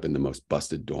 I ended up in the most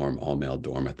busted dorm, all male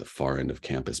dorm at the far end of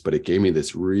campus, but it gave me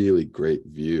this really great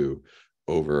view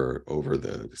over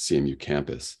the CMU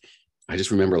campus. I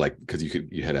just remember, like, because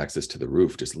you had access to the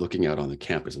roof, just looking out on the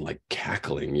campus and like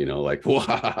cackling, you know, like,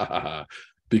 wah,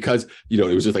 because, you know,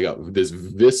 it was just like this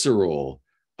visceral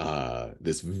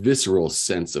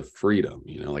sense of freedom,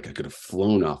 you know, like I could have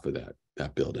flown off of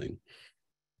that building.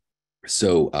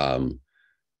 So,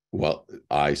 well,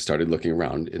 I started looking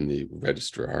around in the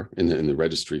registrar, in the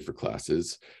registry for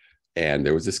classes, and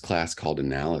there was this class called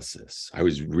analysis. I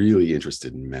was really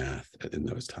interested in math in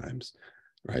those times,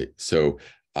 right? So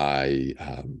the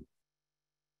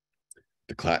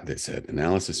class, they said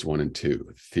analysis 1 and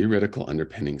 2, theoretical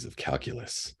underpinnings of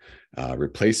calculus,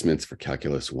 replacements for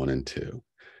calculus 1 and 2.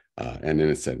 And then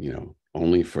it said, you know,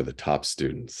 only for the top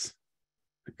students.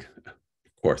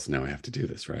 Of course, now I have to do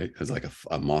this, right? It was like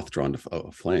a moth drawn to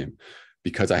a flame,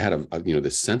 because I had you know,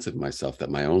 this sense of myself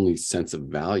that my only sense of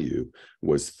value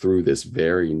was through this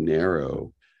very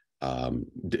narrow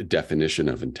definition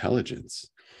of intelligence.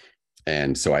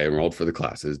 And so I enrolled for the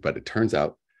classes, but it turns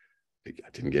out I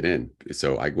didn't get in.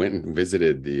 So I went and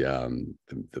visited the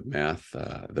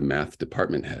math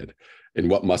department head, in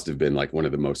what must have been like one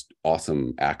of the most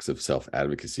awesome acts of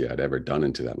self-advocacy I'd ever done.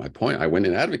 Into that, my point, I went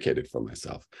and advocated for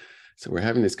myself. So we're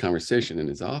having this conversation in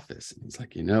his office, and he's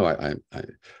like, you know,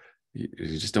 you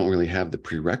just don't really have the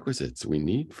prerequisites we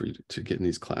need for you to get in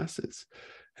these classes.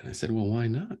 And I said, well, why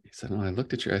not? He said, oh, I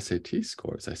looked at your SAT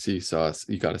scores. I see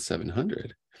you got a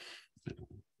 700.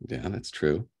 Yeah, that's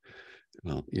true.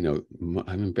 Well, you know,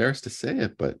 I'm embarrassed to say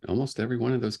it, but almost every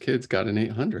one of those kids got an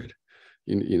 800.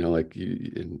 You know, like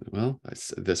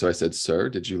so I said, sir,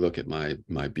 did you look at my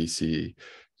BC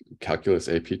calculus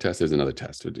AP test? There's another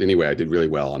test. Anyway, I did really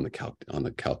well on the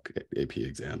calc AP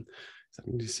exam. So,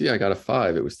 you see, I got a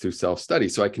 5. It was through self-study.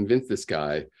 So I convinced this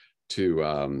guy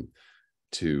to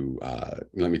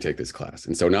let me take this class.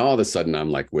 And so now all of a sudden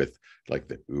I'm like with like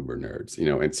the uber nerds, you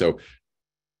know, and so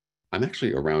I'm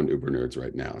actually around uber nerds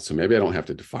right now. So maybe I don't have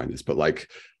to define this, but like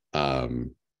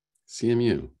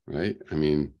CMU, right? I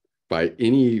mean, by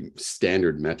any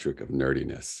standard metric of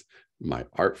nerdiness, my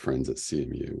art friends at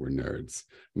CMU were nerds.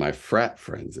 My frat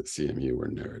friends at CMU were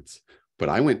nerds. But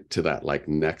I went to that like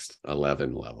next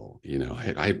 11 level, you know.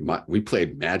 We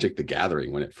played Magic the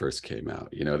Gathering when it first came out.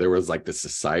 You know, there was like the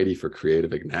Society for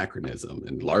Creative Anachronism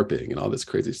and LARPing and all this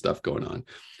crazy stuff going on.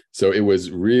 So it was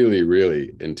really,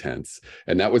 really intense.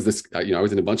 And that was this, you know, I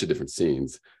was in a bunch of different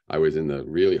scenes. I was in the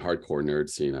really hardcore nerd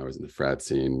scene. I was in the frat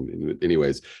scene.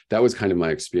 Anyways, that was kind of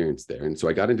my experience there. And so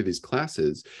I got into these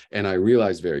classes, and I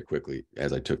realized very quickly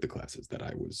as I took the classes that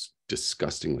I was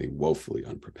disgustingly, woefully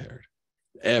unprepared.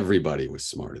 Everybody was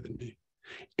smarter than me.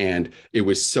 And it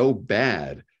was so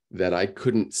bad that I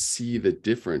couldn't see the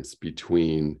difference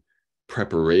between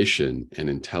preparation and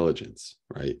intelligence,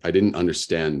 right? I didn't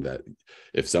understand that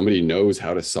if somebody knows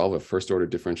how to solve a first order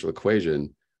differential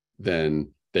equation,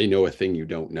 then they know a thing you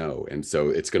don't know. And so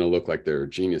it's going to look like they're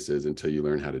geniuses until you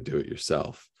learn how to do it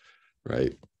yourself,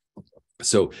 right?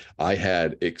 So I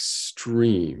had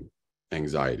extreme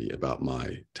anxiety about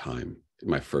my time,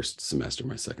 my first semester,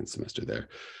 my second semester there.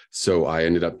 So I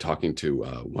ended up talking to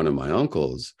one of my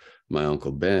uncles, my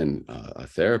uncle Ben, a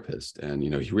therapist, and, you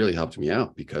know, he really helped me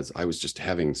out because I was just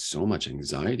having so much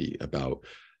anxiety about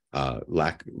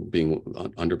being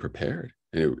underprepared.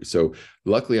 And so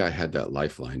luckily I had that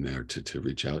lifeline there to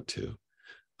reach out to.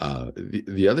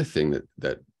 The other thing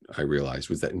that I realized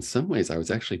was that in some ways I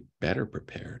was actually better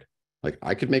prepared. Like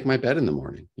I could make my bed in the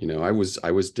morning. You know, I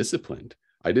was disciplined.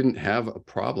 I didn't have a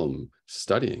problem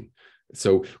studying.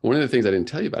 So one of the things I didn't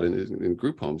tell you about in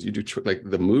group homes, you do like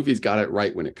the movies got it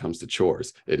right when it comes to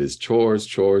chores. It is chores,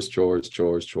 chores, chores,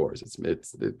 chores, chores.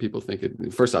 It's people think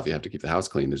it. First off, you have to keep the house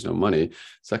clean. There's no money.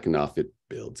 Second off, it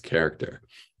builds character,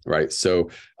 right? So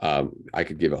I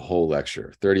could give a whole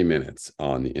lecture, 30 minutes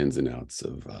on the ins and outs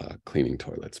of cleaning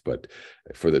toilets. But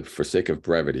for sake of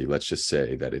brevity, let's just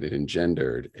say that it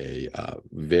engendered a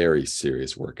very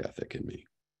serious work ethic in me.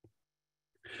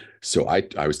 So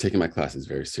I was taking my classes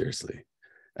very seriously,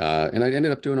 and I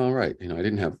ended up doing all right. You know, I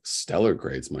didn't have stellar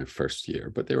grades my first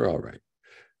year, but they were all right.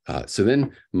 So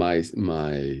then my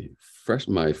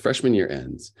freshman year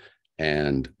ends,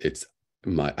 and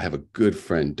I have a good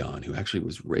friend, Don, who actually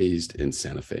was raised in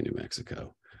Santa Fe, New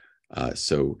Mexico.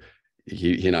 So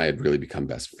he and I had really become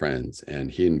best friends,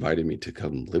 and he invited me to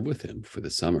come live with him for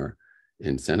the summer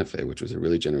in Santa Fe, which was a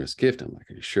really generous gift. I'm like,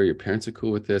 are you sure your parents are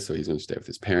cool with this? So he's going to stay with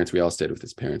his parents. We all stayed with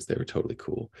his parents. They were totally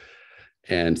cool.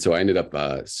 And so I ended up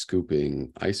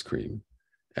scooping ice cream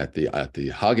at the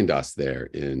Haagen-Dazs there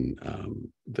in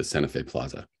the Santa Fe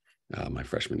Plaza my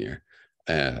freshman year,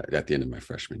 at the end of my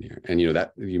freshman year. And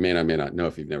that you may not know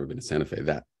if you've never been to Santa Fe,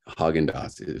 that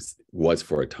Haagen-Dazs was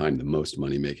for a time the most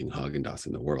money-making Haagen-Dazs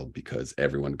in the world, because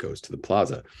everyone goes to the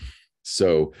plaza.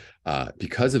 So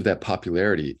because of that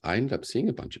popularity, I ended up seeing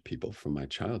a bunch of people from my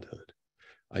childhood.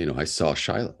 I saw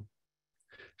Shiloh.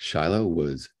 Shiloh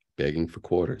was begging for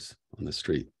quarters on the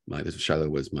street. Shiloh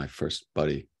was my first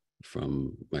buddy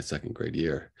from my second grade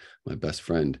year, my best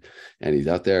friend. And he's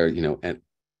out there, and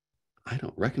I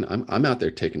don't reckon I'm out there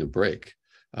taking a break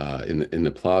in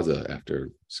the plaza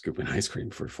after scooping ice cream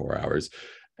for 4 hours.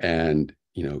 And,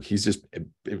 he's just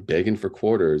begging for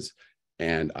quarters.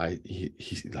 And I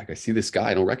see this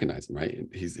guy, I don't recognize him, right?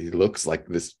 He looks like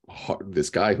this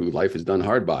guy who life is done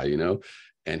hard by,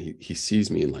 and he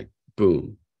sees me and like,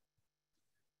 boom,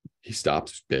 he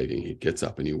stops begging. He gets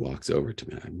up and he walks over to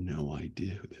me. I have no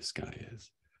idea who this guy is.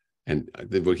 And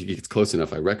when he gets close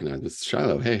enough, I recognize Mr.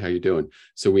 Shiloh. Hey, how you doing?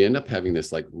 So we end up having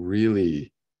this like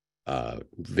really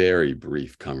very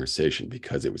brief conversation,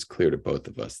 because it was clear to both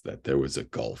of us that there was a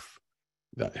gulf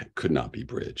that could not be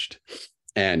bridged.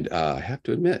 And I have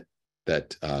to admit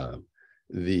that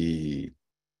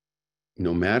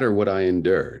no matter what I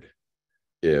endured,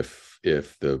 if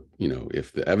the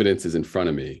evidence is in front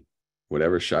of me,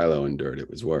 whatever Shiloh endured, it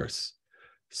was worse.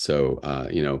 So,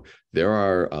 there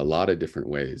are a lot of different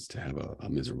ways to have a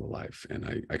miserable life.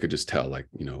 And I could just tell,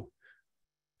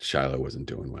 Shiloh wasn't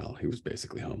doing well. He was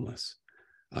basically homeless.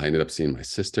 I ended up seeing my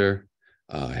sister.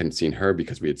 I hadn't seen her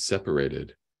because we had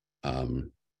separated.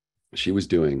 She was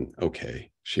doing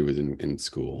okay. She was in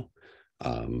school.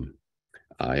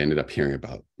 I ended up hearing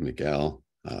about Miguel.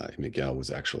 Miguel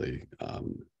was actually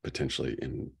potentially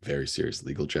in very serious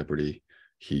legal jeopardy.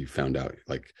 He found out,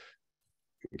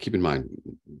 keep in mind,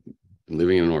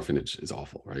 living in an orphanage is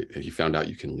awful, right? And he found out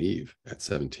you can leave at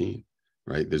 17,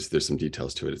 right? There's some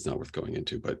details to it. It's not worth going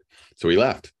into, but so he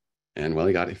left, and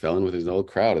he fell in with his old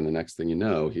crowd. And the next thing you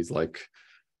know, he's like,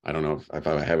 I don't know if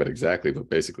I have it exactly, but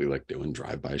basically like doing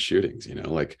drive-by shootings,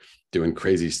 doing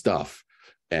crazy stuff.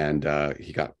 And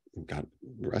he got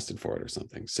arrested for it or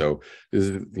something. So these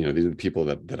are the people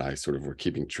that I sort of were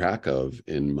keeping track of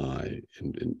in my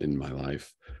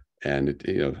life. And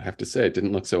I have to say, it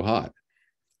didn't look so hot.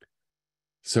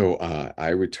 So I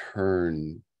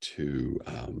returned to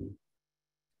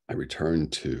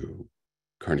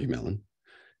Carnegie Mellon,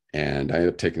 and I ended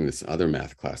up taking this other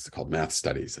math class called Math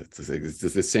Studies. It's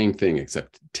the same thing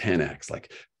except 10x,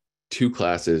 like 2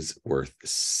 classes worth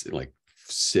like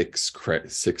 6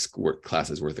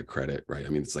 classes worth of credit, right? I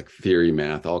mean, it's like theory,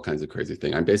 math, all kinds of crazy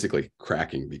thing. I'm basically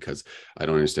cracking because I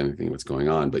don't understand anything what's going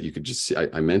on, but you could just see,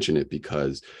 I mention it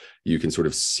because you can sort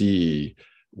of see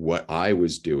what I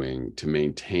was doing to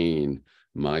maintain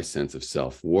my sense of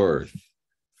self-worth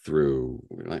through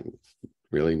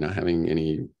really not having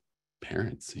any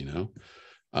parents,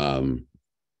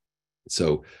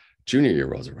 So junior year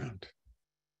rolls around.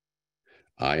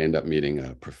 I end up meeting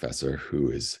a professor who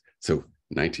is,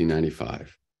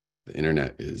 1995, the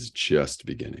internet is just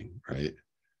beginning, right?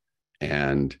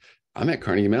 And I'm at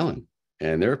Carnegie Mellon,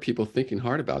 and there are people thinking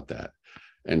hard about that.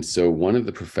 And so one of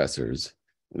the professors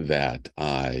that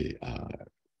I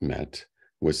met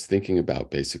was thinking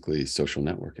about basically social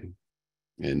networking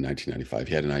in 1995.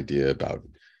 He had an idea about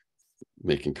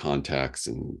making contacts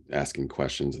and asking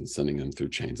questions and sending them through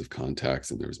chains of contacts,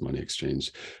 and there was money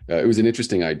exchanged. It was an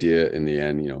interesting idea. In the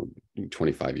end,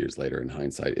 25 years later, in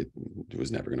hindsight, it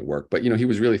was never going to work. But he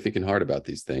was really thinking hard about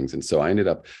these things, and so I ended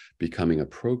up becoming a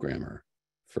programmer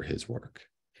for his work.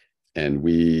 And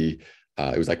it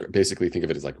was like, basically think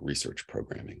of it as like research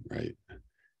programming, right?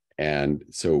 And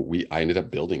so I ended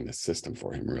up building this system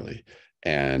for him, really.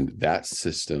 And that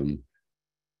system,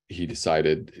 he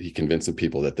convinced some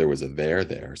people that there was a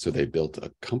there. So they built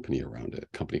a company around it,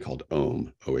 a company called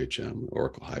OHM,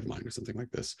 Oracle Hivemind or something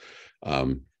like this.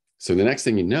 So the next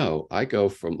thing you know, I go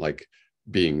from like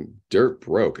being dirt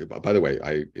broke. By the way,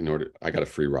 I got a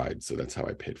free ride. So that's how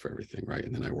I paid for everything, right?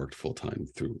 And then I worked full-time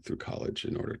through college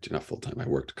not full-time. I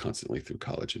worked constantly through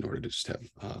college in order to just have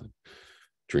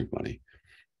drink money.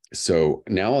 So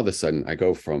now all of a sudden I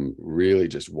go from really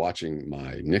just watching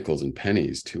my nickels and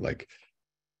pennies to like,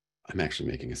 I'm actually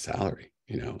making a salary.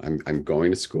 I'm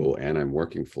going to school and I'm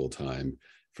working full time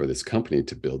for this company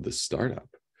to build this startup.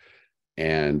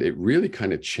 And it really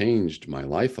kind of changed my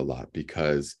life a lot,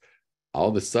 because all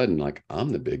of a sudden, like, I'm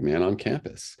the big man on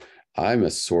campus. I'm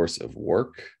a source of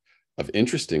work, of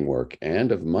interesting work,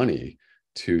 and of money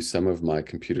to some of my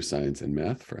computer science and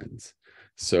math friends.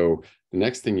 So the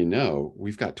next thing you know,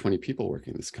 we've got 20 people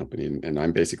working in this company, and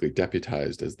I'm basically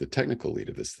deputized as the technical lead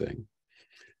of this thing.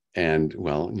 And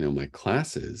well, my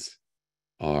classes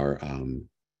are,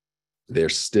 they're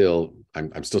still,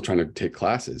 I'm still trying to take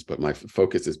classes, but my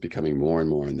focus is becoming more and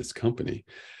more in this company.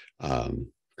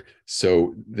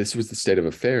 So this was the state of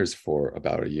affairs for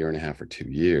about 1.5 years or 2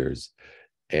 years.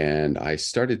 And I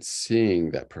started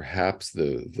seeing that perhaps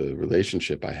the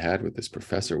relationship I had with this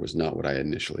professor was not what I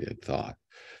initially had thought.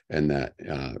 And that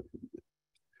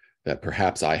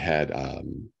perhaps I had,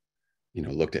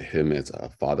 looked at him as a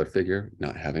father figure,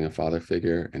 not having a father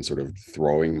figure, and sort of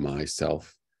throwing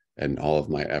myself and all of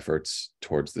my efforts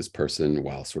towards this person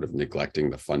while sort of neglecting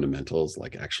the fundamentals,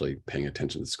 like actually paying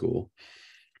attention to school.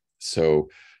 So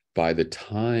by the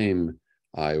time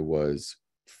I was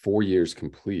 4 years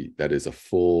complete, that is a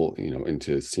full,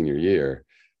 into senior year,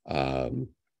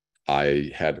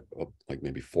 I had like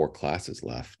maybe 4 classes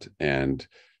left, and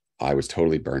I was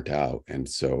totally burnt out. And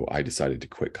so I decided to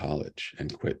quit college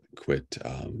and quit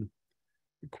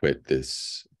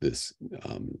this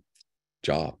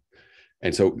job.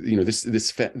 And so,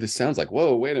 this sounds like,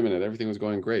 whoa, wait a minute, everything was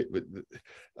going great. But,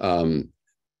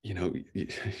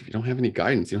 if you don't have any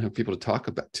guidance, you don't have people to talk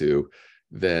about to,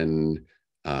 then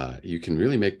you can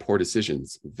really make poor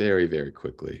decisions very, very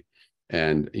quickly.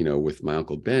 And, with my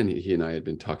Uncle Ben, he and I had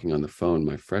been talking on the phone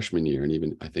my freshman year, and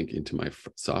even I think into my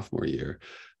sophomore year,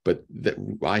 but that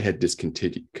I had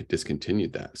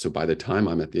discontinued that. So by the time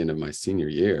I'm at the end of my senior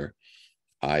year,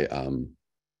 I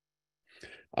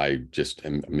just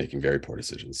am making very poor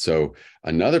decisions. So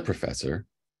another professor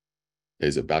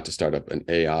is about to start up an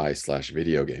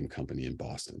AI/video game company in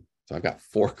Boston. So I've got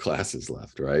 4 classes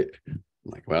left, right? I'm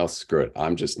like, well, screw it.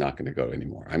 I'm just not going to go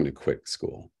anymore. I'm going to quit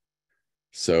school.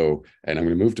 So, and I'm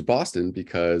going to move to Boston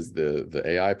because the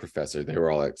AI professor, they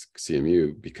were all at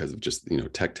CMU because of just,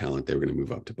 tech talent. They were going to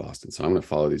move up to Boston. So I'm going to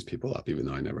follow these people up, even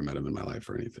though I never met them in my life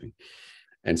or anything.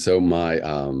 And so my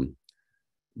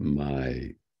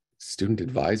student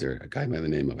advisor, a guy by the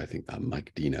name of, I think,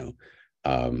 Mike Dino,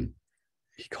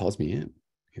 he calls me in.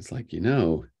 He's like,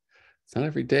 it's not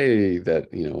every day that,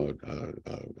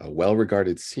 a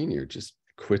well-regarded senior just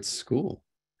quits school.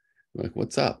 I'm like,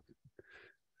 what's up?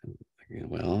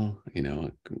 Well,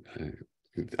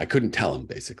 I couldn't tell him,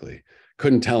 basically.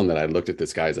 Couldn't tell him that I looked at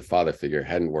this guy as a father figure,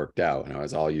 hadn't worked out, and I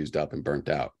was all used up and burnt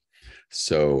out.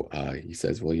 So he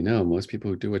says, well, most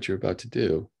people who do what you're about to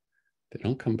do, they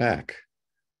don't come back.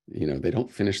 They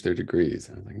don't finish their degrees.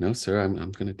 And I'm like, no, sir, I'm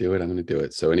going to do it. I'm going to do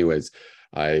it. So anyways,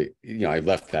 I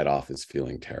left that off as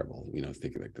feeling terrible,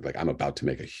 thinking like I'm about to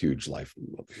make a huge life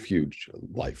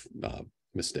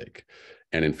mistake.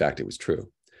 And in fact, it was true.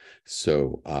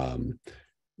 So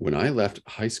when I left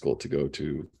high school to go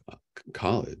to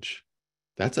college,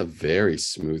 that's a very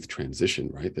smooth transition,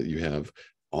 right? That you have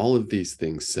all of these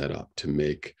things set up to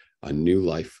make a new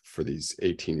life for these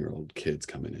 18-year-old kids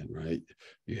coming in, right?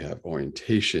 You have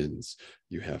orientations,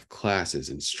 you have classes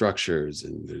and structures,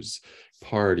 and there's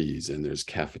parties, and there's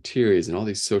cafeterias, and all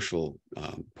these social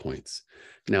points.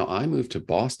 Now, I moved to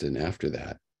Boston after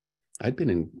that. I'd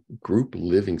been in group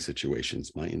living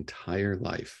situations my entire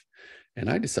life, and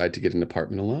I decided to get an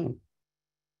apartment alone,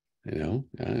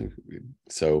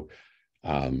 so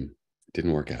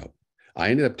didn't work out. I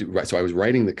ended up so I was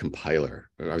writing the compiler.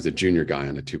 I was a junior guy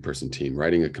on a 2-person team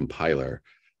writing a compiler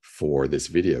for this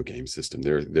video game system.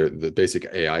 The basic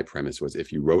AI premise was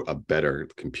if you wrote a better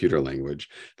computer language,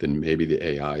 then maybe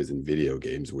the AIs in video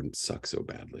games wouldn't suck so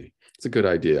badly. It's a good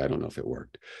idea. I don't know if it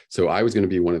worked. So I was going to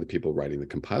be one of the people writing the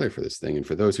compiler for this thing. And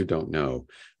for those who don't know,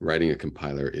 writing a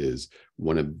compiler is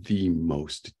one of the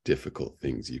most difficult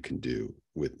things you can do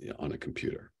on a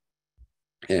computer.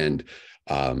 And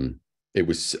it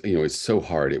was, it's so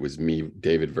hard. It was me,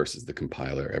 David, versus the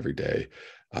compiler every day.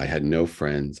 I had no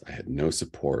friends. I had no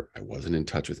support. I wasn't in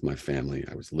touch with my family.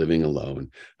 I was living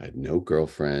alone. I had no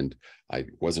girlfriend. I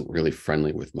wasn't really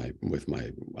friendly with my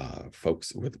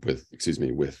folks, with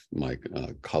my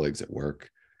colleagues at work.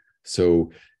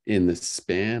 So in the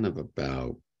span of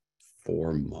about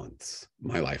 4 months,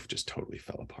 my life just totally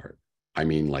fell apart. I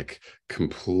mean, like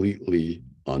completely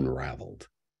unraveled.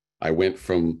 I went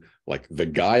from like the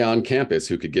guy on campus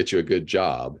who could get you a good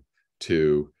job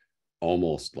to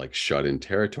almost like shut in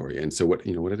territory. And so what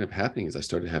ended up happening is I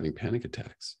started having panic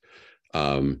attacks.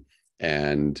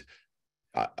 And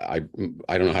I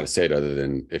don't know how to say it other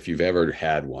than if you've ever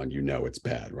had one, it's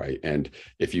bad, right? And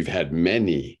if you've had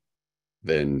many,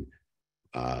 then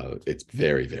it's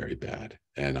very, very bad.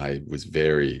 And I was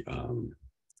very,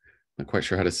 not quite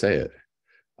sure how to say it.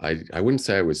 I wouldn't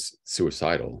say I was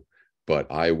suicidal,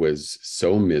 but I was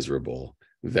so miserable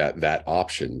that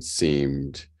option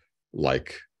seemed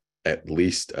like at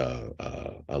least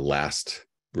a last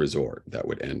resort that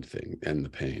would end the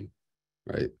pain,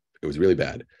 right? it was really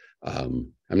bad.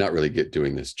 I'm not really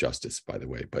doing this justice, by the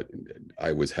way, but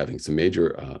I was having some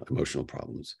major emotional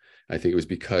problems. I think it was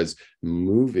because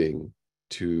moving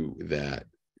to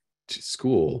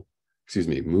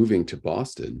moving to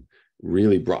Boston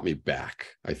really brought me back,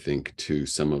 I think, to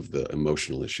some of the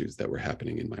emotional issues that were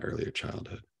happening in my earlier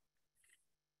childhood.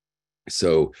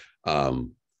 So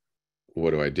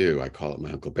what do? I call up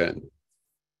my Uncle Ben.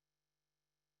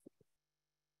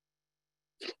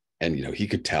 And he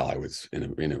could tell I was in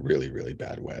a really, really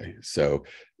bad way. So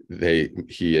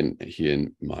he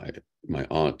and my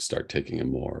aunt start taking a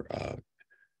more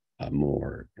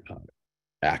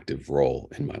active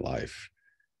role in my life,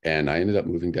 and I ended up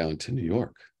moving down to New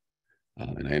York,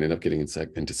 and I ended up getting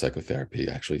into psychotherapy,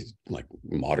 actually, like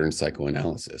modern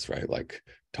psychoanalysis, right? Like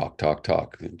talk,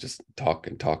 and just talk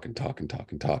and talk and talk and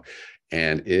talk and talk,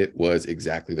 and it was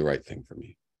exactly the right thing for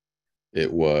me.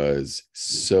 It was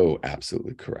so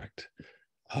absolutely correct.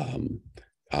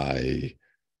 I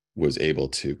was able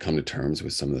to come to terms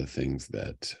with some of the things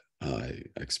that I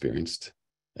experienced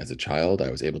as a child.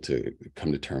 I was able to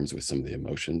come to terms with some of the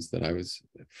emotions that I was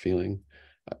feeling.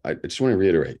 I just want to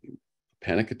reiterate,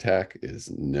 panic attack is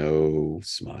no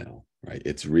smile, right?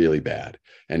 It's really bad.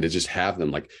 And to just have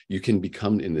them, like, you can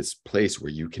become in this place where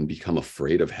you can become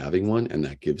afraid of having one, and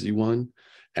that gives you one.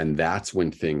 And that's when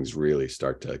things really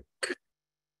start to,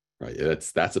 right?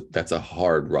 That's a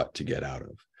hard rut to get out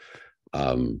of.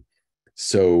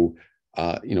 So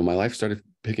my life started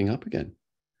picking up again.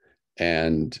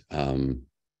 And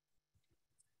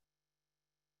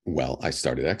I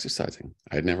started exercising.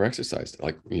 I had never exercised.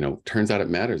 Turns out it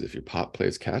matters if your pop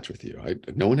plays catch with you.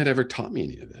 No one had ever taught me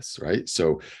any of this, right?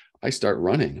 So I start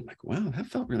running. I'm like, wow, that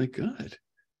felt really good.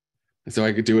 And so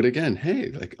I could do it again.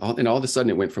 Hey, and all of a sudden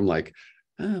it went from like,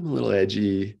 I'm a little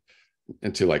edgy,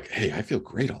 into like, hey, I feel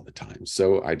great all the time.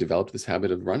 So I developed this habit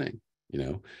of running,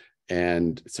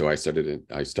 and so I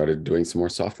started doing some more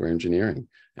software engineering.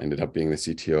 I ended up being the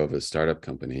CTO of a startup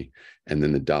company, and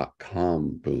then the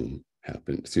dot-com boom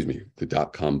happened. The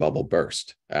dot-com bubble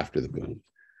burst after the boom.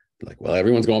 Like, well,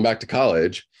 everyone's going back to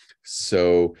college.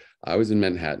 So I was in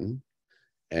Manhattan,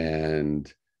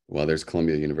 and there's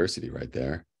Columbia University right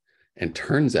there. And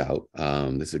turns out,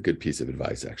 this is a good piece of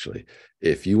advice, actually.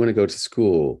 If you want to go to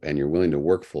school and you're willing to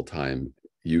work full time,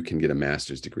 you can get a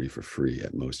master's degree for free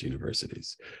at most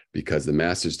universities, because the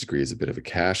master's degree is a bit of a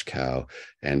cash cow.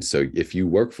 And so if you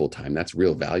work full time, that's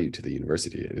real value to the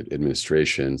university.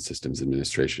 Administration, systems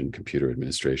administration, computer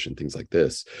administration, things like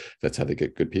this. That's how they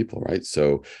get good people, right?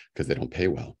 So, because they don't pay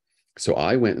well. So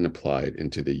I went and applied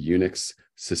into the Unix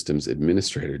systems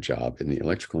administrator job in the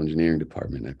electrical engineering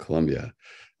department at Columbia.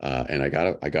 And I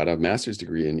got a master's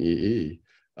degree in EE.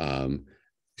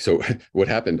 So what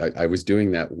happened? I was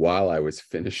doing that while I was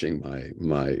finishing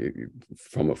my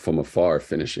from afar,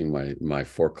 finishing my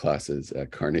 4 classes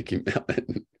at Carnegie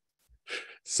Mellon.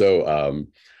 So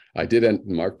I did,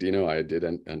 I did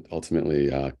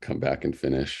ultimately come back and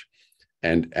finish.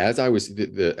 And as I was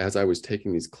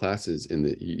taking these classes in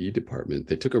the EE department,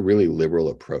 they took a really liberal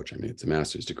approach. I mean, it's a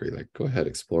master's degree, like, go ahead,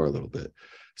 explore a little bit.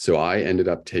 So I ended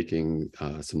up taking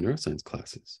some neuroscience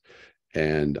classes,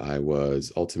 and I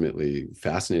was ultimately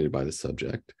fascinated by the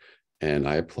subject, and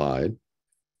I applied,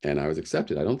 and I was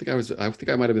accepted. I think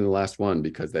I might've been the last one,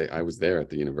 because I was there at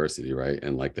the university, right?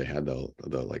 And like, they had the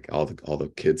like all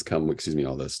the kids come,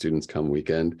 all the students come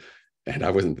weekend. And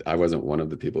I wasn't one of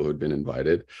the people who had been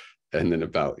invited. And then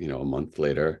about, a month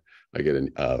later, I get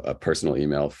a personal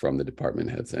email from the department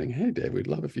head saying, hey, Dave, we'd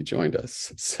love if you joined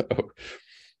us.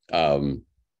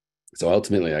 So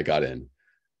ultimately I got in.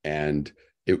 And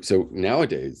so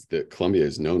nowadays, the Columbia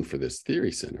is known for this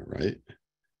theory center, right?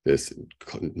 This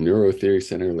neuro theory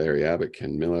center, Larry Abbott,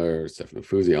 Ken Miller, Stefano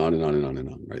Fuzzi, on and on and on and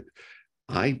on, right?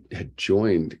 I had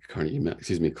joined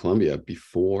Columbia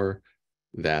before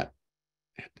that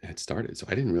had started. So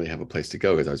I didn't really have a place to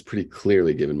go, because I was pretty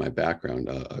clearly, given my background,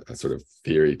 a sort of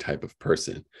theory type of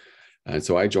person. And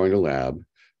so I joined a lab,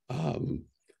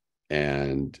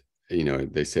 and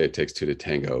they say it takes 2 to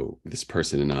tango. This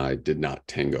person and I did not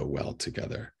tango well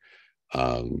together.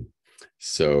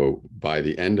 So by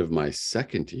the end of my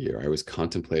second year, I was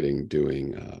contemplating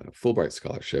doing a Fulbright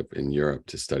scholarship in Europe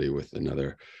to study with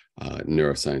another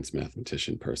neuroscience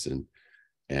mathematician person.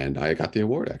 And I got the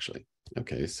award, actually.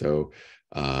 Okay, so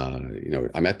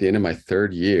I'm at the end of my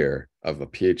 3rd year of a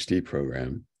PhD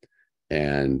program,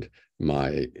 and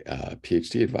my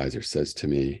PhD advisor says to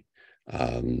me,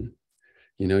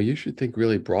 you should think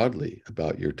really broadly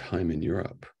about your time in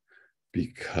Europe,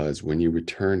 because when you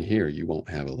return here, you won't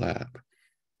have a lab.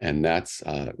 And that's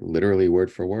literally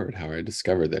word for word how I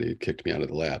discovered that he kicked me out of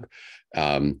the lab.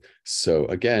 So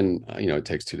again, it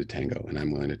takes two to tango, and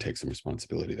I'm willing to take some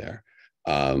responsibility there.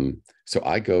 So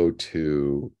I go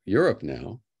to Europe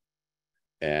now,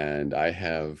 and I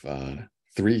have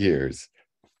 3 years,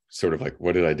 sort of like,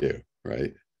 what did I do,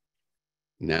 right?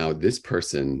 Now, this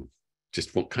person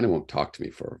just won't talk to me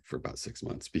for about 6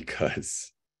 months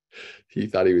because he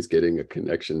thought he was getting a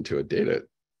connection to a data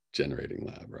generating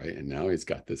lab, right? And now he's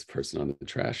got this person on the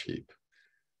trash heap.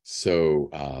 So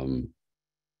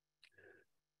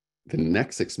the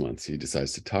next 6 months, he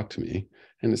decides to talk to me,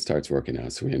 and it starts working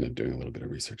out. So we end up doing a little bit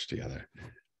of research together.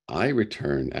 I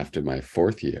return after my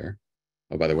 4th year.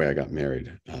 Oh, by the way, I got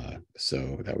married,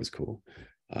 so that was cool.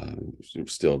 I'm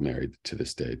still married to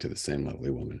this day to the same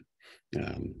lovely woman.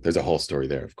 There's a whole story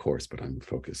there, of course, but I'm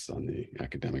focused on the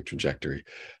academic trajectory.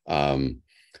 I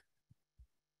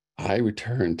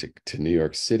returned to New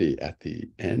York City at the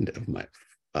end of my,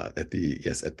 at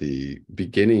the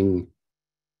beginning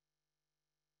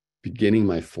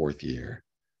my 4th year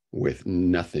with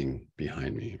nothing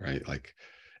behind me, right?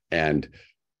 And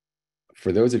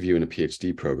for those of you in a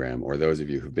PhD program, or those of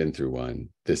you who've been through one,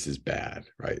 this is bad,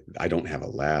 right? I don't have a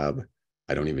lab.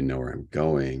 I don't even know where I'm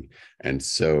going. And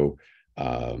so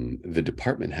the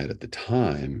department head at the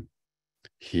time,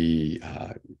 he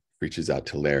reaches out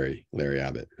to Larry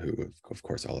Abbott, who of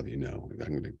course all of you know. I'm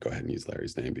going to go ahead and use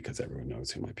Larry's name because everyone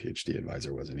knows who my PhD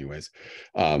advisor was anyways.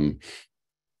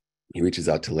 He reaches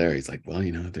out to Larry. He's like, well,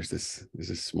 there's this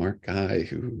smart guy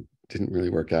who didn't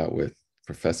really work out with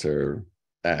Professor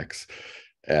X.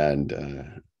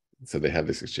 And so they have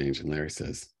this exchange, and Larry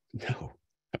says, no,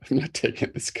 I'm not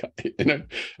taking this guy.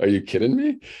 Are you kidding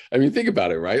me? I mean, think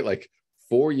about it, right? Like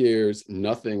 4 years,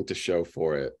 nothing to show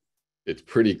for it. It's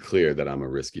pretty clear that I'm a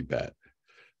risky bet.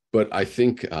 But I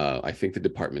think the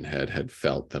department head had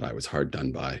felt that I was hard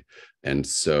done by. And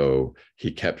so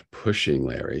he kept pushing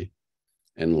Larry.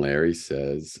 And Larry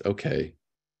says, okay,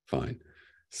 fine.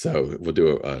 So we'll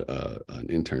do an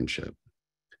internship.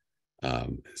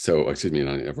 Excuse me,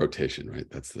 a rotation, right?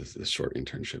 That's the short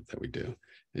internship that we do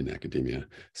in academia.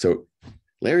 So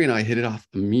Larry and I hit it off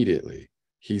immediately.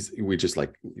 We just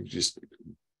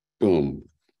boom,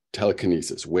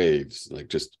 telekinesis, waves, like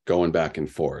just going back and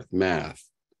forth, math,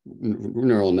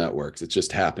 neural networks. It's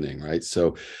just happening, right?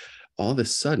 So all of a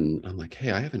sudden, I'm like,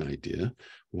 hey, I have an idea.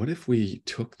 What if we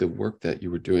took the work that you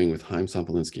were doing with Haim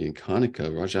Sampolinsky and Kanika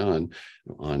Rajan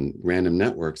on random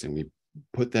networks, and we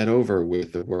put that over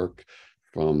with the work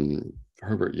from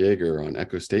Herbert Jaeger on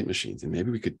echo state machines, and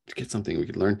maybe we could get something. We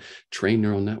could learn train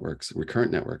neural networks,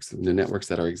 recurrent networks, the networks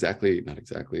that are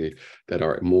that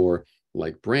are more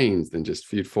like brains than just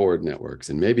feed forward networks.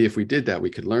 And maybe if we did that, we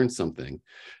could learn something.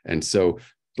 And so,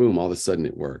 boom, all of a sudden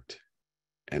it worked.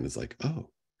 And it's like, oh,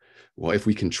 well, if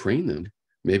we can train them,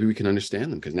 maybe we can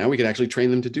understand them, because now we could actually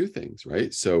train them to do things,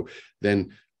 right? So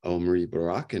then Omri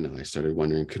Barak and I started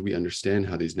wondering, could we understand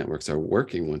how these networks are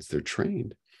working once they're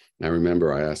trained? And I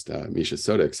remember I asked Misha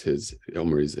Sodix,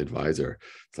 Omri's advisor,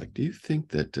 it's like, do you think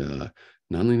that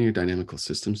nonlinear dynamical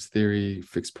systems theory,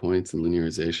 fixed points and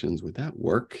linearizations, would that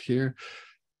work here?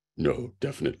 No,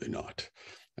 definitely not.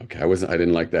 Okay, I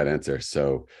didn't like that answer.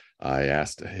 So I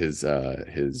asked his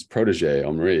protege,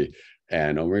 Omri,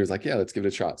 and Omri was like, yeah, let's give it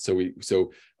a shot.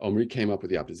 So Omri came up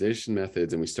with the optimization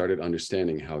methods, and we started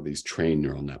understanding how these trained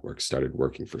neural networks started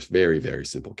working for very, very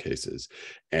simple cases.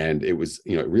 And it was,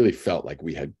 it really felt like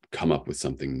we had come up with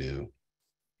something new.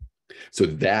 So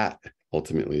that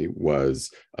ultimately was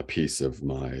a piece of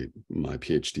my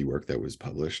PhD work that was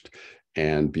published.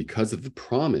 And because of the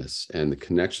promise and the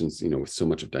connections, with so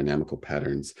much of dynamical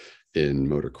patterns in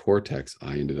motor cortex,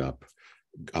 I ended up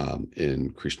in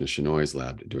Krishna Shenoy's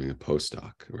lab doing a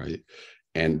postdoc, right?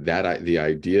 And the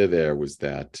idea there was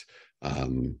that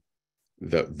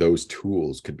those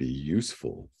tools could be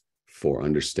useful for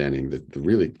understanding the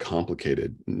really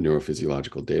complicated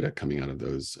neurophysiological data coming out of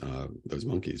those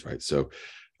monkeys, right? So,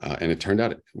 and it turned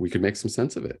out we could make some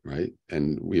sense of it, right?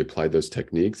 And we applied those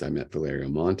techniques. I met Valerio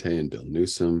Monte and Bill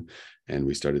Newsom, and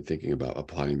we started thinking about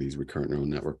applying these recurrent neural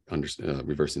network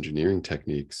reverse engineering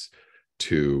techniques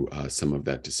to some of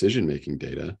that decision-making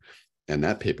data. And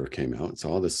that paper came out. So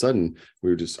all of a sudden,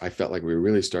 I felt like we were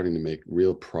really starting to make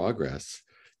real progress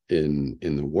in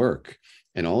the work.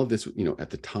 And all of this,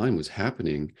 at the time was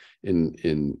happening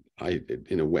in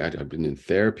a way. I've been in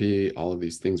therapy. All of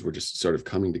these things were just sort of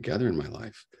coming together in my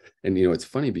life. And, it's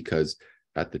funny because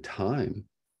at the time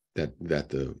that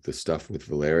the stuff with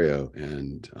Valerio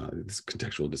and this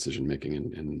contextual decision-making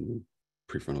in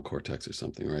prefrontal cortex or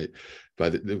something, right? By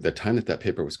the time that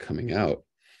paper was coming out,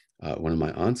 one of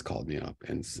my aunts called me up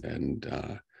and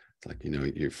It's like, you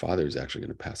know, your father is actually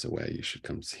going to pass away. You should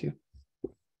come see him.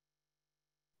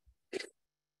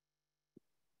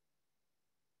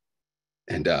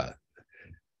 And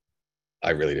I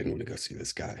really didn't want to go see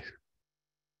this guy.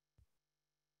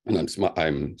 And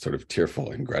I'm sort of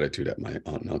tearful in gratitude at my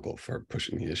aunt and uncle for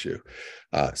pushing the issue.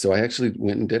 So I actually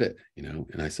went and did it, you know,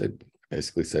 and I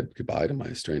basically said goodbye to my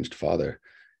estranged father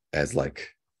as like,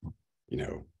 you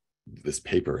know, this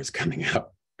paper is coming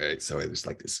out, right? So it was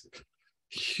like this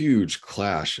huge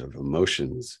clash of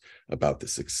emotions about the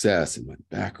success and my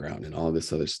background and all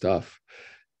this other stuff.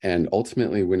 And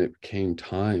ultimately, when it came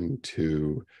time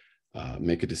to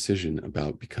make a decision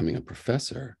about becoming a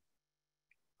professor,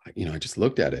 you know, I just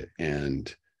looked at it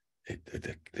and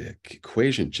the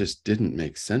equation just didn't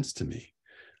make sense to me.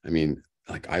 I mean,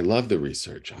 like, I love the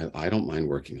research. I don't mind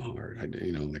working hard.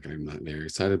 You know, like, I'm not very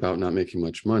excited about not making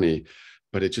much money,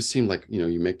 but it just seemed like, you know,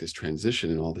 you make this transition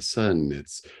and all of a sudden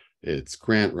it's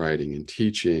grant writing and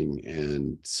teaching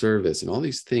and service and all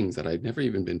these things that I'd never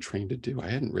even been trained to do. I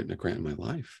hadn't written a grant in my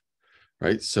life,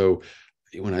 right? So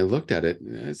when I looked at it,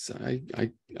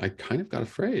 I kind of got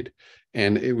afraid.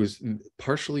 And it was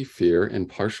partially fear and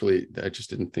partially I just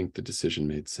didn't think the decision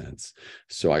made sense.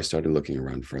 So I started looking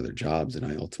around for other jobs, and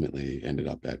I ultimately ended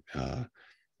up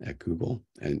at Google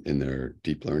and in their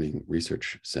deep learning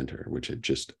research center, which had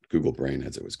just Google Brain,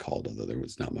 as it was called, although there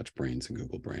was not much brains in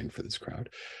Google Brain for this crowd.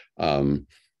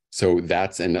 So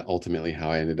that's and ultimately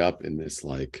how I ended up in this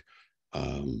like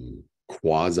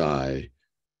quasi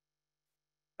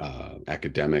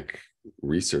academic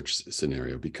research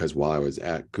scenario, because while I was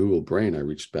at Google Brain, I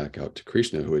reached back out to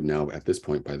Krishna, who had now at this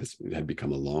point had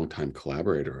become a longtime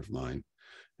collaborator of mine.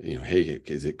 You know, hey,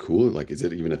 is it cool? Like, is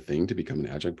it even a thing to become an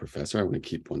adjunct professor? I want to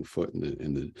keep one foot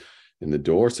in the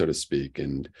door, so to speak.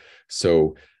 And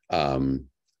so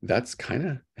that's kind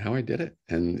of how I did it.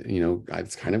 And, you know,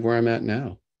 it's kind of where I'm at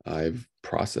now. I've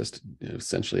processed, you know,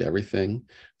 essentially everything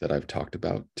that I've talked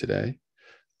about today.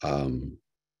 I'm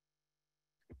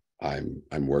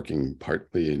working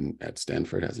partly at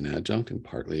Stanford as an adjunct and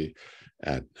partly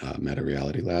at Meta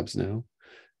Reality Labs now.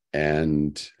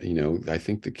 And, you know, I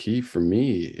think the key for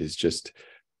me is just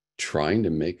trying to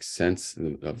make sense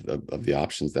of the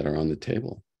options that are on the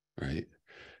table, right?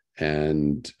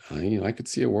 And, you know, I could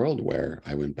see a world where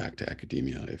I went back to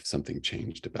academia if something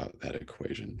changed about that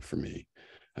equation for me.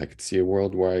 I could see a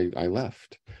world where I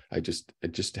left. I just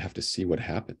have to see what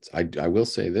happens. I will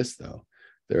say this, though.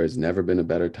 There has never been a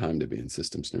better time to be in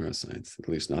systems neuroscience, at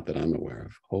least not that I'm aware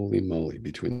of. Holy moly,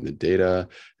 between the data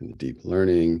and the deep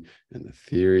learning and the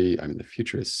theory, I mean, the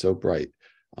future is so bright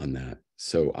on that.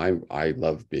 So I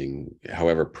love being,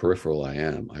 however peripheral I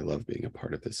am, I love being a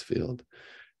part of this field.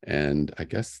 And I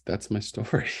guess that's my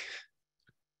story.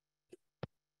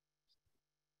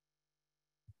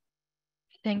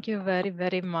 Thank you very,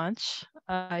 very much.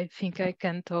 I think I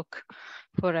can talk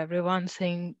for everyone,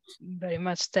 saying very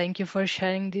much thank you for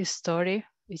sharing this story,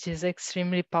 which is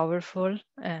extremely powerful.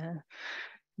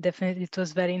 Definitely it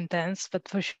was very intense, but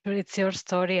for sure it's your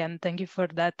story, and thank you for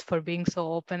that, for being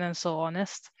so open and so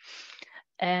honest.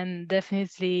 And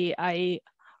definitely I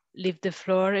leave the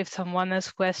floor if someone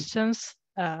has questions.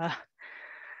 I'm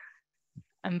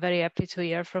very happy to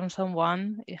hear from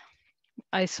someone.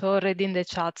 I saw already in the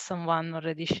chat someone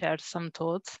already shared some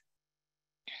thoughts.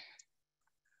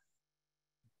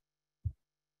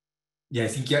 Yeah, I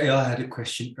think Yael had a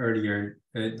question earlier.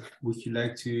 Would you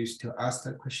like to still ask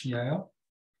that question, Yael?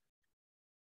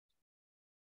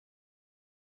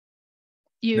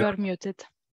 You are muted.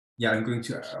 Yeah, I'm going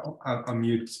to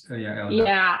unmute Yael now.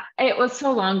 Yeah, it was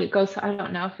so long ago, so I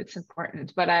don't know if it's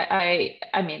important, but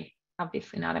I mean,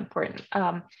 obviously not important.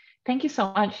 Thank you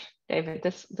so much, David.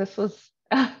 This was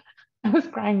I was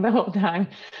crying the whole time.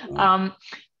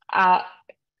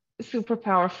 Super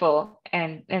powerful,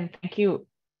 and thank you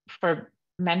for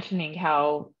mentioning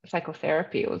how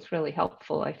psychotherapy was really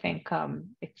helpful. I think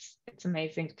it's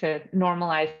amazing to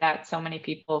normalize that. So many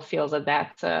people feel that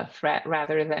that's a threat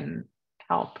rather than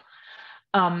help.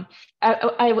 I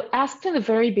asked in the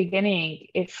very beginning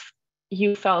if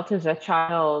you felt as a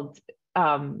child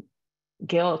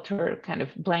guilt or kind of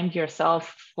blamed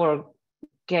yourself for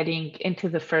getting into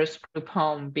the first group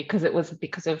home because it was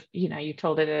because of, you know, you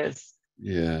told it as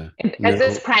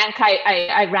this prank,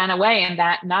 I ran away in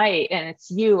that night, and it's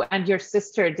you and your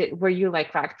sister. Were you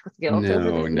like racked with guilt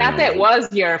over this? Not that it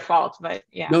was your fault, but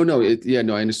yeah. No,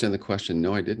 I understand the question.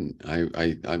 No, I didn't.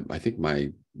 I think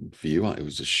my view on it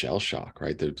was just shell shock,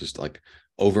 right? They're just like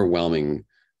overwhelming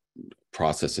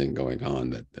processing going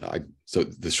on so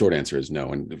the short answer is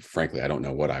no. And frankly, I don't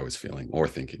know what I was feeling or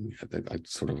thinking. I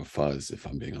sort of a fuzz, if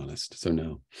I'm being honest. So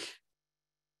no.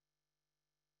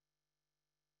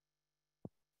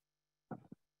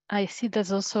 I see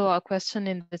there's also a question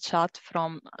in the chat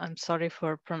from, I'm sorry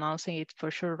for pronouncing it for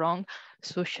sure wrong,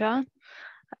 Susha.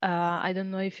 I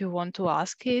don't know if you want to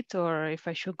ask it or if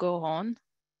I should go on.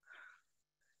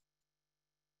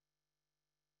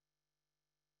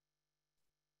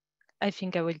 I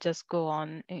think I will just go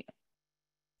on.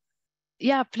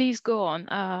 Yeah, please go on.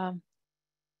 I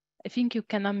think you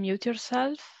can unmute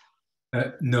yourself.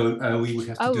 No, we would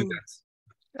have to do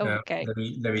that. Okay.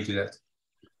 Let me do that.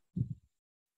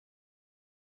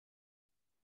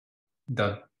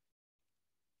 Done.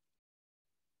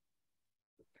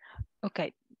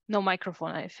 Okay, no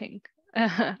microphone, I think.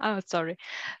 Oh, sorry.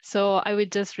 So I will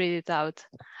just read it out.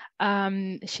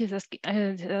 She's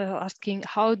asking,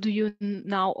 how do you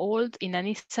now hold, in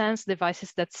any sense,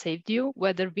 devices that saved you,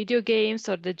 whether video games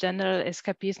or the general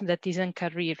escapism that isn't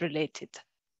career related?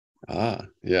 Ah,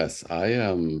 yes, I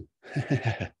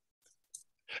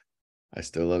I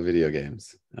still love video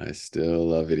games. I still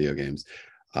love video games.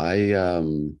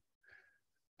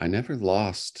 I never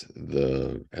lost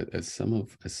the, as some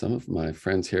of my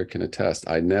friends here can attest,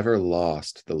 I never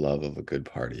lost the love of a good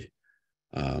party.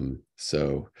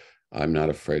 So I'm not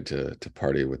afraid to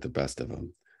party with the best of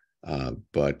them.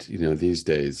 But you know, these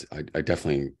days, I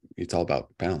definitely, it's all about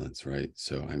balance, right?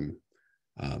 So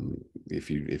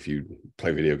if you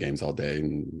play video games all day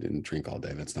and drink all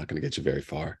day, that's not going to get you very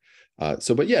far.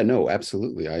 But yeah, no,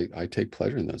 absolutely, I take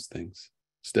pleasure in those things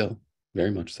still, very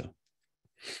much so.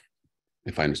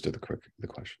 If I understood the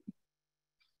question.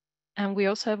 And we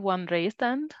also have one raised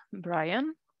hand,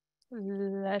 Brian.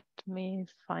 Let me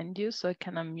find you so I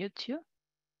can unmute you.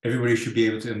 Everybody should be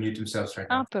able to unmute themselves right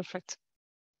now. Ah, perfect.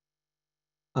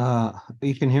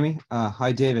 You can hear me?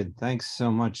 Hi, David. Thanks so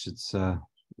much. It's an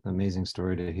amazing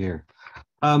story to hear.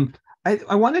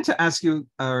 I wanted to ask you,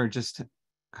 or just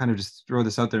kind of just throw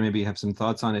this out there, maybe you have some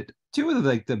thoughts on it. Two of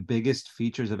the biggest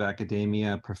features of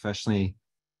academia professionally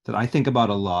that I think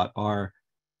about a lot are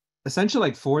essentially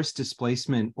like forced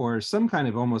displacement, or some kind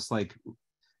of almost like,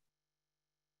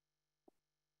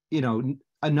 you know,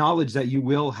 a knowledge that you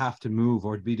will have to move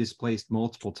or be displaced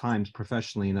multiple times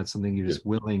professionally, and that's something you're just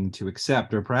willing to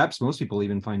accept, or perhaps most people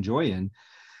even find joy in.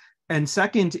 And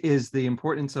second is the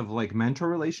importance of like mentor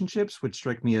relationships, which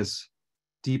strike me as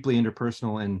deeply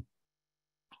interpersonal and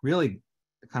really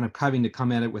kind of having to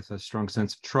come at it with a strong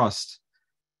sense of trust.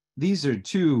 These are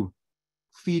two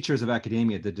features of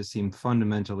academia that just seem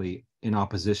fundamentally in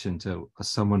opposition to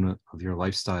someone of your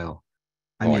lifestyle.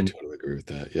 I totally agree with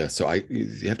that. Yeah. So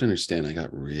you have to understand, I got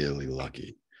really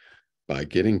lucky by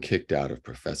getting kicked out of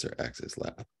Professor X's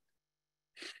lab.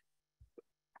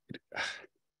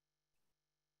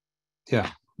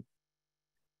 Yeah.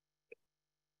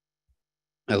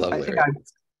 I love Larry.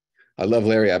 I love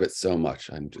Larry Abbott so much.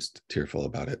 I'm just tearful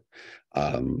about it.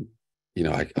 You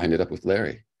know, I ended up with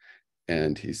Larry,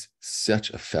 and he's such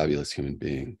a fabulous human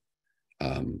being.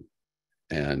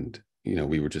 And, you know,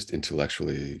 we were just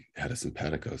intellectually had a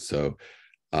simpatico. So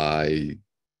I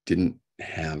didn't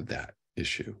have that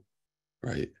issue,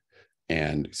 right?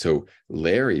 And so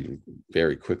Larry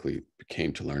very quickly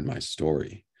came to learn my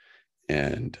story.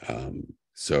 And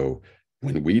so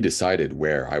when we decided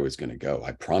where I was going to go,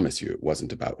 I promise you, it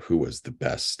wasn't about who was the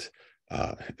best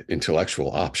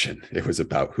intellectual option. It was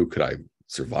about who could I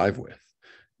survive with,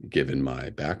 given my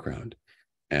background.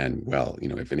 And well, you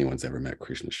know, if anyone's ever met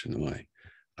Krishna Shenoy,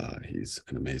 he's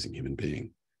an amazing human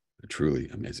being, a truly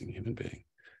amazing human being.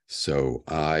 So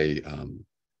I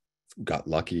got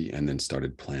lucky and then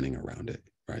started planning around it,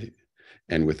 right?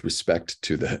 And with respect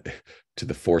to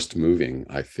the forced moving,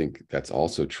 I think that's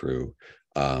also true,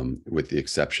 with the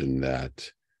exception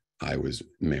that I was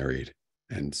married.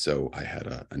 And so I had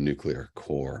a nuclear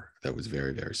core that was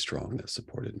very, very strong that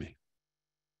supported me.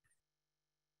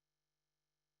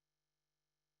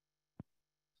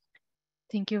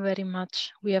 Thank you very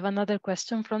much. We have another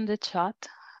question from the chat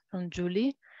from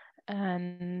Julie.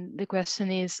 And the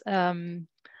question is,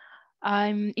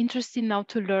 I'm interested now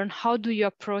to learn, how do you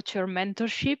approach your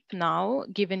mentorship now,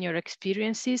 given your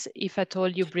experiences, if at all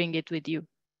you bring it with you?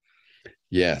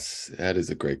 Yes, that is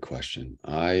a great question.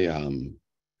 I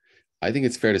think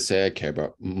it's fair to say I care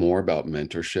more about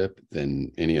mentorship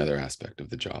than any other aspect of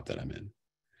the job that I'm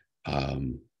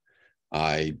in.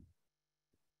 I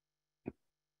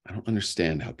don't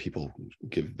understand how people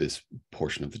give this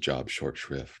portion of the job short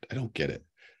shrift. I don't get it.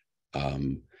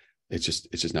 It's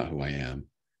just not who I am.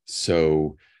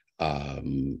 So,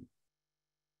 you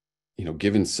know,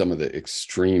 given some of the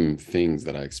extreme things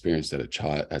that I experienced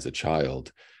as a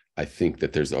child, I think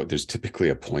that there's typically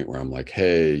a point where I'm like,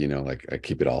 hey, you know, like I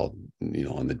keep it all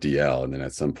on the DL, and then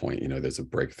at some point, there's a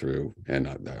breakthrough, and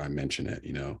I mention it,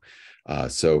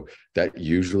 so that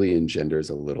usually engenders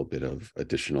a little bit of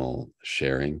additional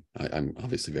sharing. I'm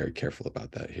obviously very careful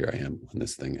about that. Here I am on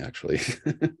this thing, actually.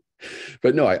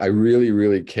 But no, I really,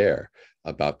 really care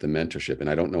about the mentorship, and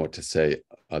I don't know what to say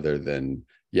other than,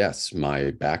 yes,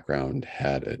 my background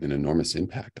had an enormous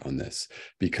impact on this,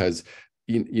 because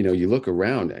you look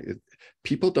around,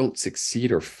 people don't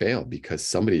succeed or fail because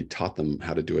somebody taught them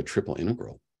how to do a triple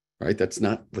integral, right? That's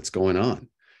not what's going on.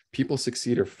 People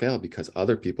succeed or fail because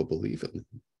other people believe in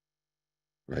them,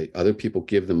 right? Other people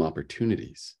give them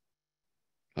opportunities.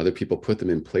 Other people put them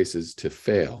in places to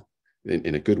fail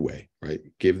in a good way, right?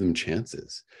 Give them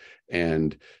chances.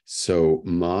 And so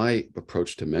my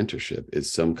approach to mentorship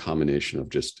is some combination of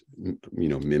just,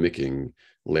 mimicking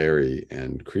Larry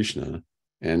and Krishna,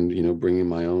 and, bringing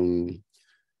my own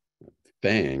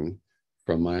thing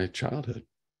from my childhood,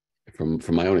 from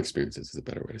my own experiences is a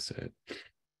better way to say it.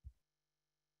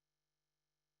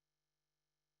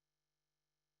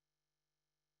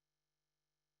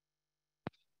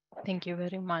 Thank you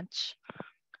very much.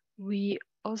 We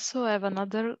also have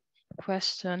another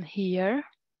question here.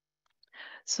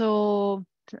 So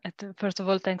first of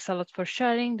all, thanks a lot for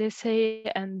sharing, they say,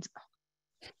 and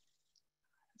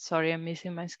sorry, I'm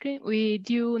missing my screen. With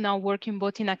you now working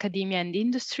both in academia and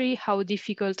industry, how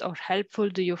difficult or helpful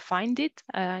do you find it?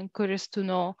 I'm curious to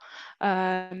know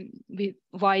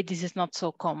why this is not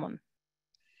so common.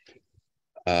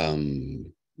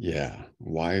 Yeah,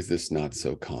 why is this not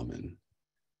so common?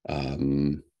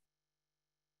 You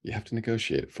have to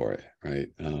negotiate for it, right?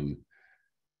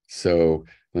 So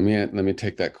let me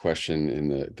take that question in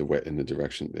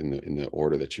the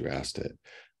order that you asked it.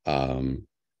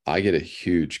 I get a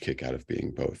huge kick out of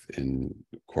being both in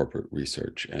corporate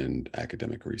research and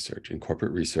academic research. In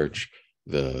corporate research,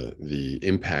 the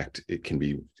impact,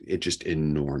 it's just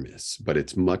enormous, but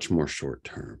it's much more short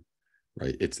term,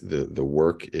 right? It's the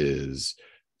work is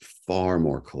far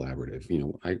more collaborative.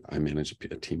 I manage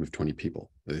a team of 20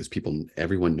 people. There's people,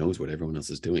 everyone knows what everyone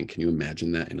else is doing. Can you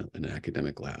imagine that in an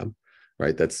academic lab?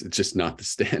 Right? It's just not the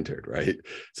standard, right?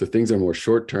 So things are more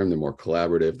short-term, they're more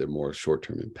collaborative, they're more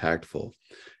short-term impactful.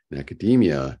 In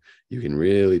academia, you can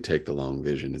really take the long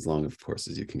vision, as long, of course,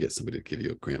 as you can get somebody to give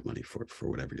you a grant money for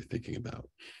whatever you're thinking about.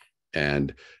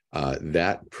 And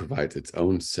that provides its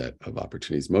own set of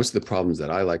opportunities. Most of the problems that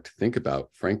I like to think about,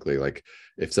 frankly, like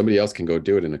if somebody else can go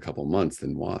do it in a couple of months,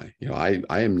 then why? I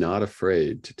am not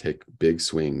afraid to take big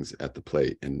swings at the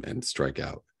plate and strike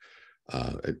out.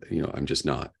 I'm just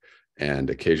not. And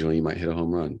occasionally you might hit a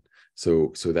home run.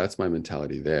 So that's my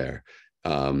mentality there.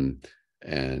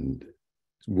 And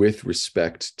with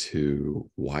respect to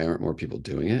why aren't more people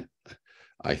doing it,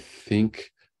 I think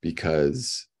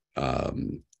because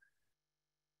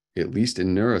at least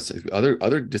in neuroscience,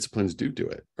 other disciplines do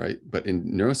it, right? But in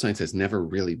neuroscience has never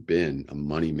really been a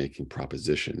money-making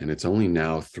proposition. And it's only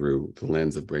now through the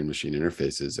lens of brain-machine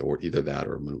interfaces, or either that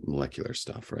or molecular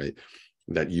stuff, right,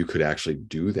 that you could actually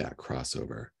do that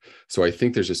crossover. So I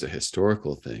think there's just a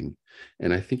historical thing,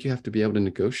 and I think you have to be able to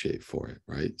negotiate for it,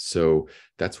 right? So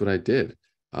that's what I did.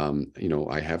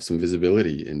 I have some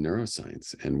visibility in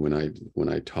neuroscience, and when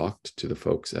I talked to the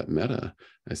folks at Meta,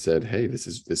 I said, hey, this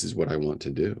is what I want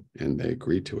to do, and they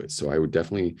agreed to it. So I would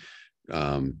definitely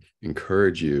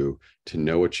encourage you to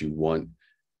know what you want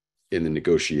in the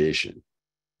negotiation,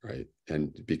 right?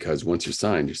 And because once you're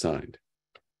signed.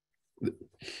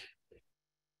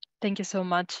 Thank you so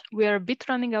much. We are a bit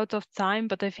running out of time,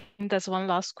 but I think there's one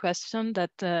last question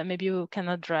that maybe you can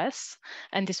address,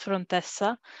 and it's from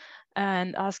Tessa,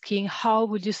 and asking, how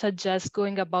would you suggest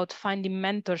going about finding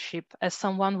mentorship as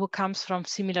someone who comes from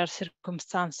similar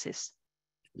circumstances?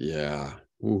 Yeah,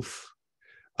 oof.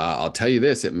 I'll tell you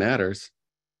this, it matters.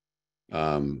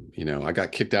 I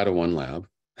got kicked out of one lab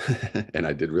and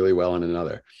I did really well in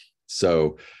another.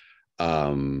 So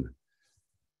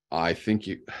I think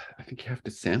you have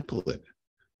to sample it,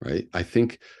 right? I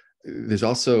think there's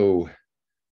also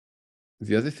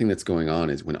the other thing that's going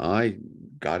on is when I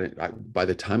got it, by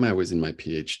the time I was in my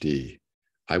PhD,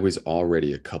 I was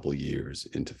already a couple years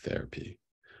into therapy.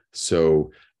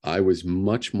 So I was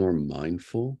much more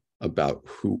mindful about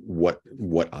what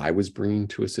I was bringing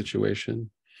to a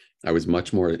situation. I was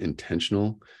much more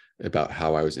intentional about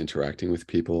how I was interacting with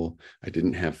people. I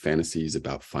didn't have fantasies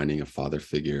about finding a father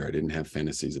figure. I didn't have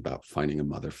fantasies about finding a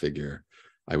mother figure.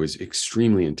 I was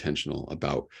extremely intentional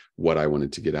about what I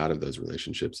wanted to get out of those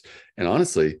relationships. And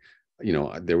honestly,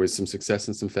 there was some success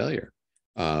and some failure.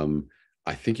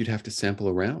 I think you'd have to sample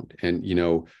around, and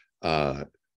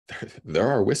there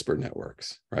are whisper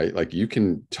networks, right? Like you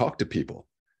can talk to people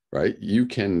right? You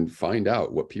can find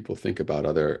out what people think about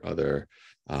other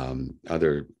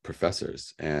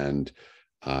professors, and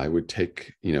I would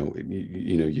take,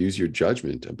 use your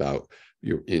judgment about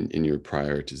in your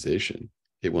prioritization.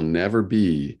 It will never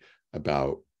be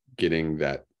about getting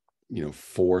that,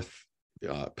 fourth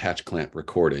patch clamp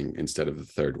recording instead of the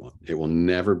third one. It will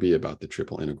never be about the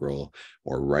triple integral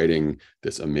or writing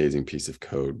this amazing piece of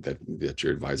code that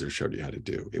your advisor showed you how to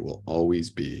do. It will always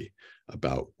be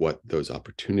about what those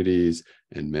opportunities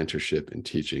and mentorship and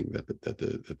teaching that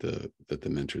the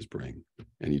mentors bring.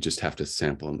 And you just have to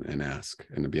sample and ask.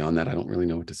 And beyond that, I don't really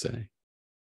know what to say.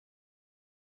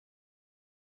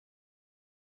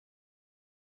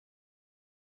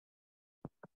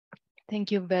 Thank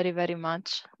you very, very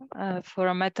much. For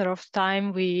a matter of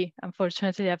time, we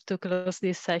unfortunately have to close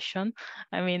this session.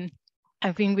 I mean,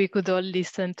 I think we could all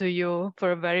listen to you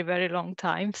for a very, very long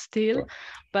time still, Sure.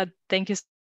 but thank you.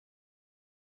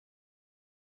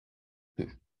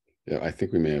 Yeah, I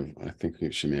think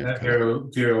she may have Vero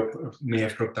may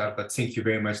have dropped out, but thank you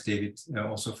very much, David,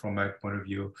 also from my point of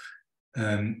view.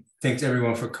 Thanks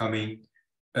everyone for coming.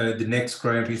 The next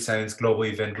Grand Prix Science Global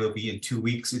event will be in 2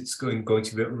 weeks. It's going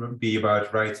to be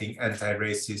about writing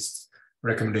anti-racist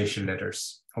recommendation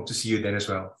letters. Hope to see you then as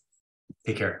well.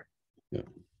 Take care. Yeah.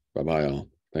 Bye-bye all.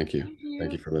 Thank you.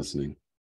 Thank you for listening.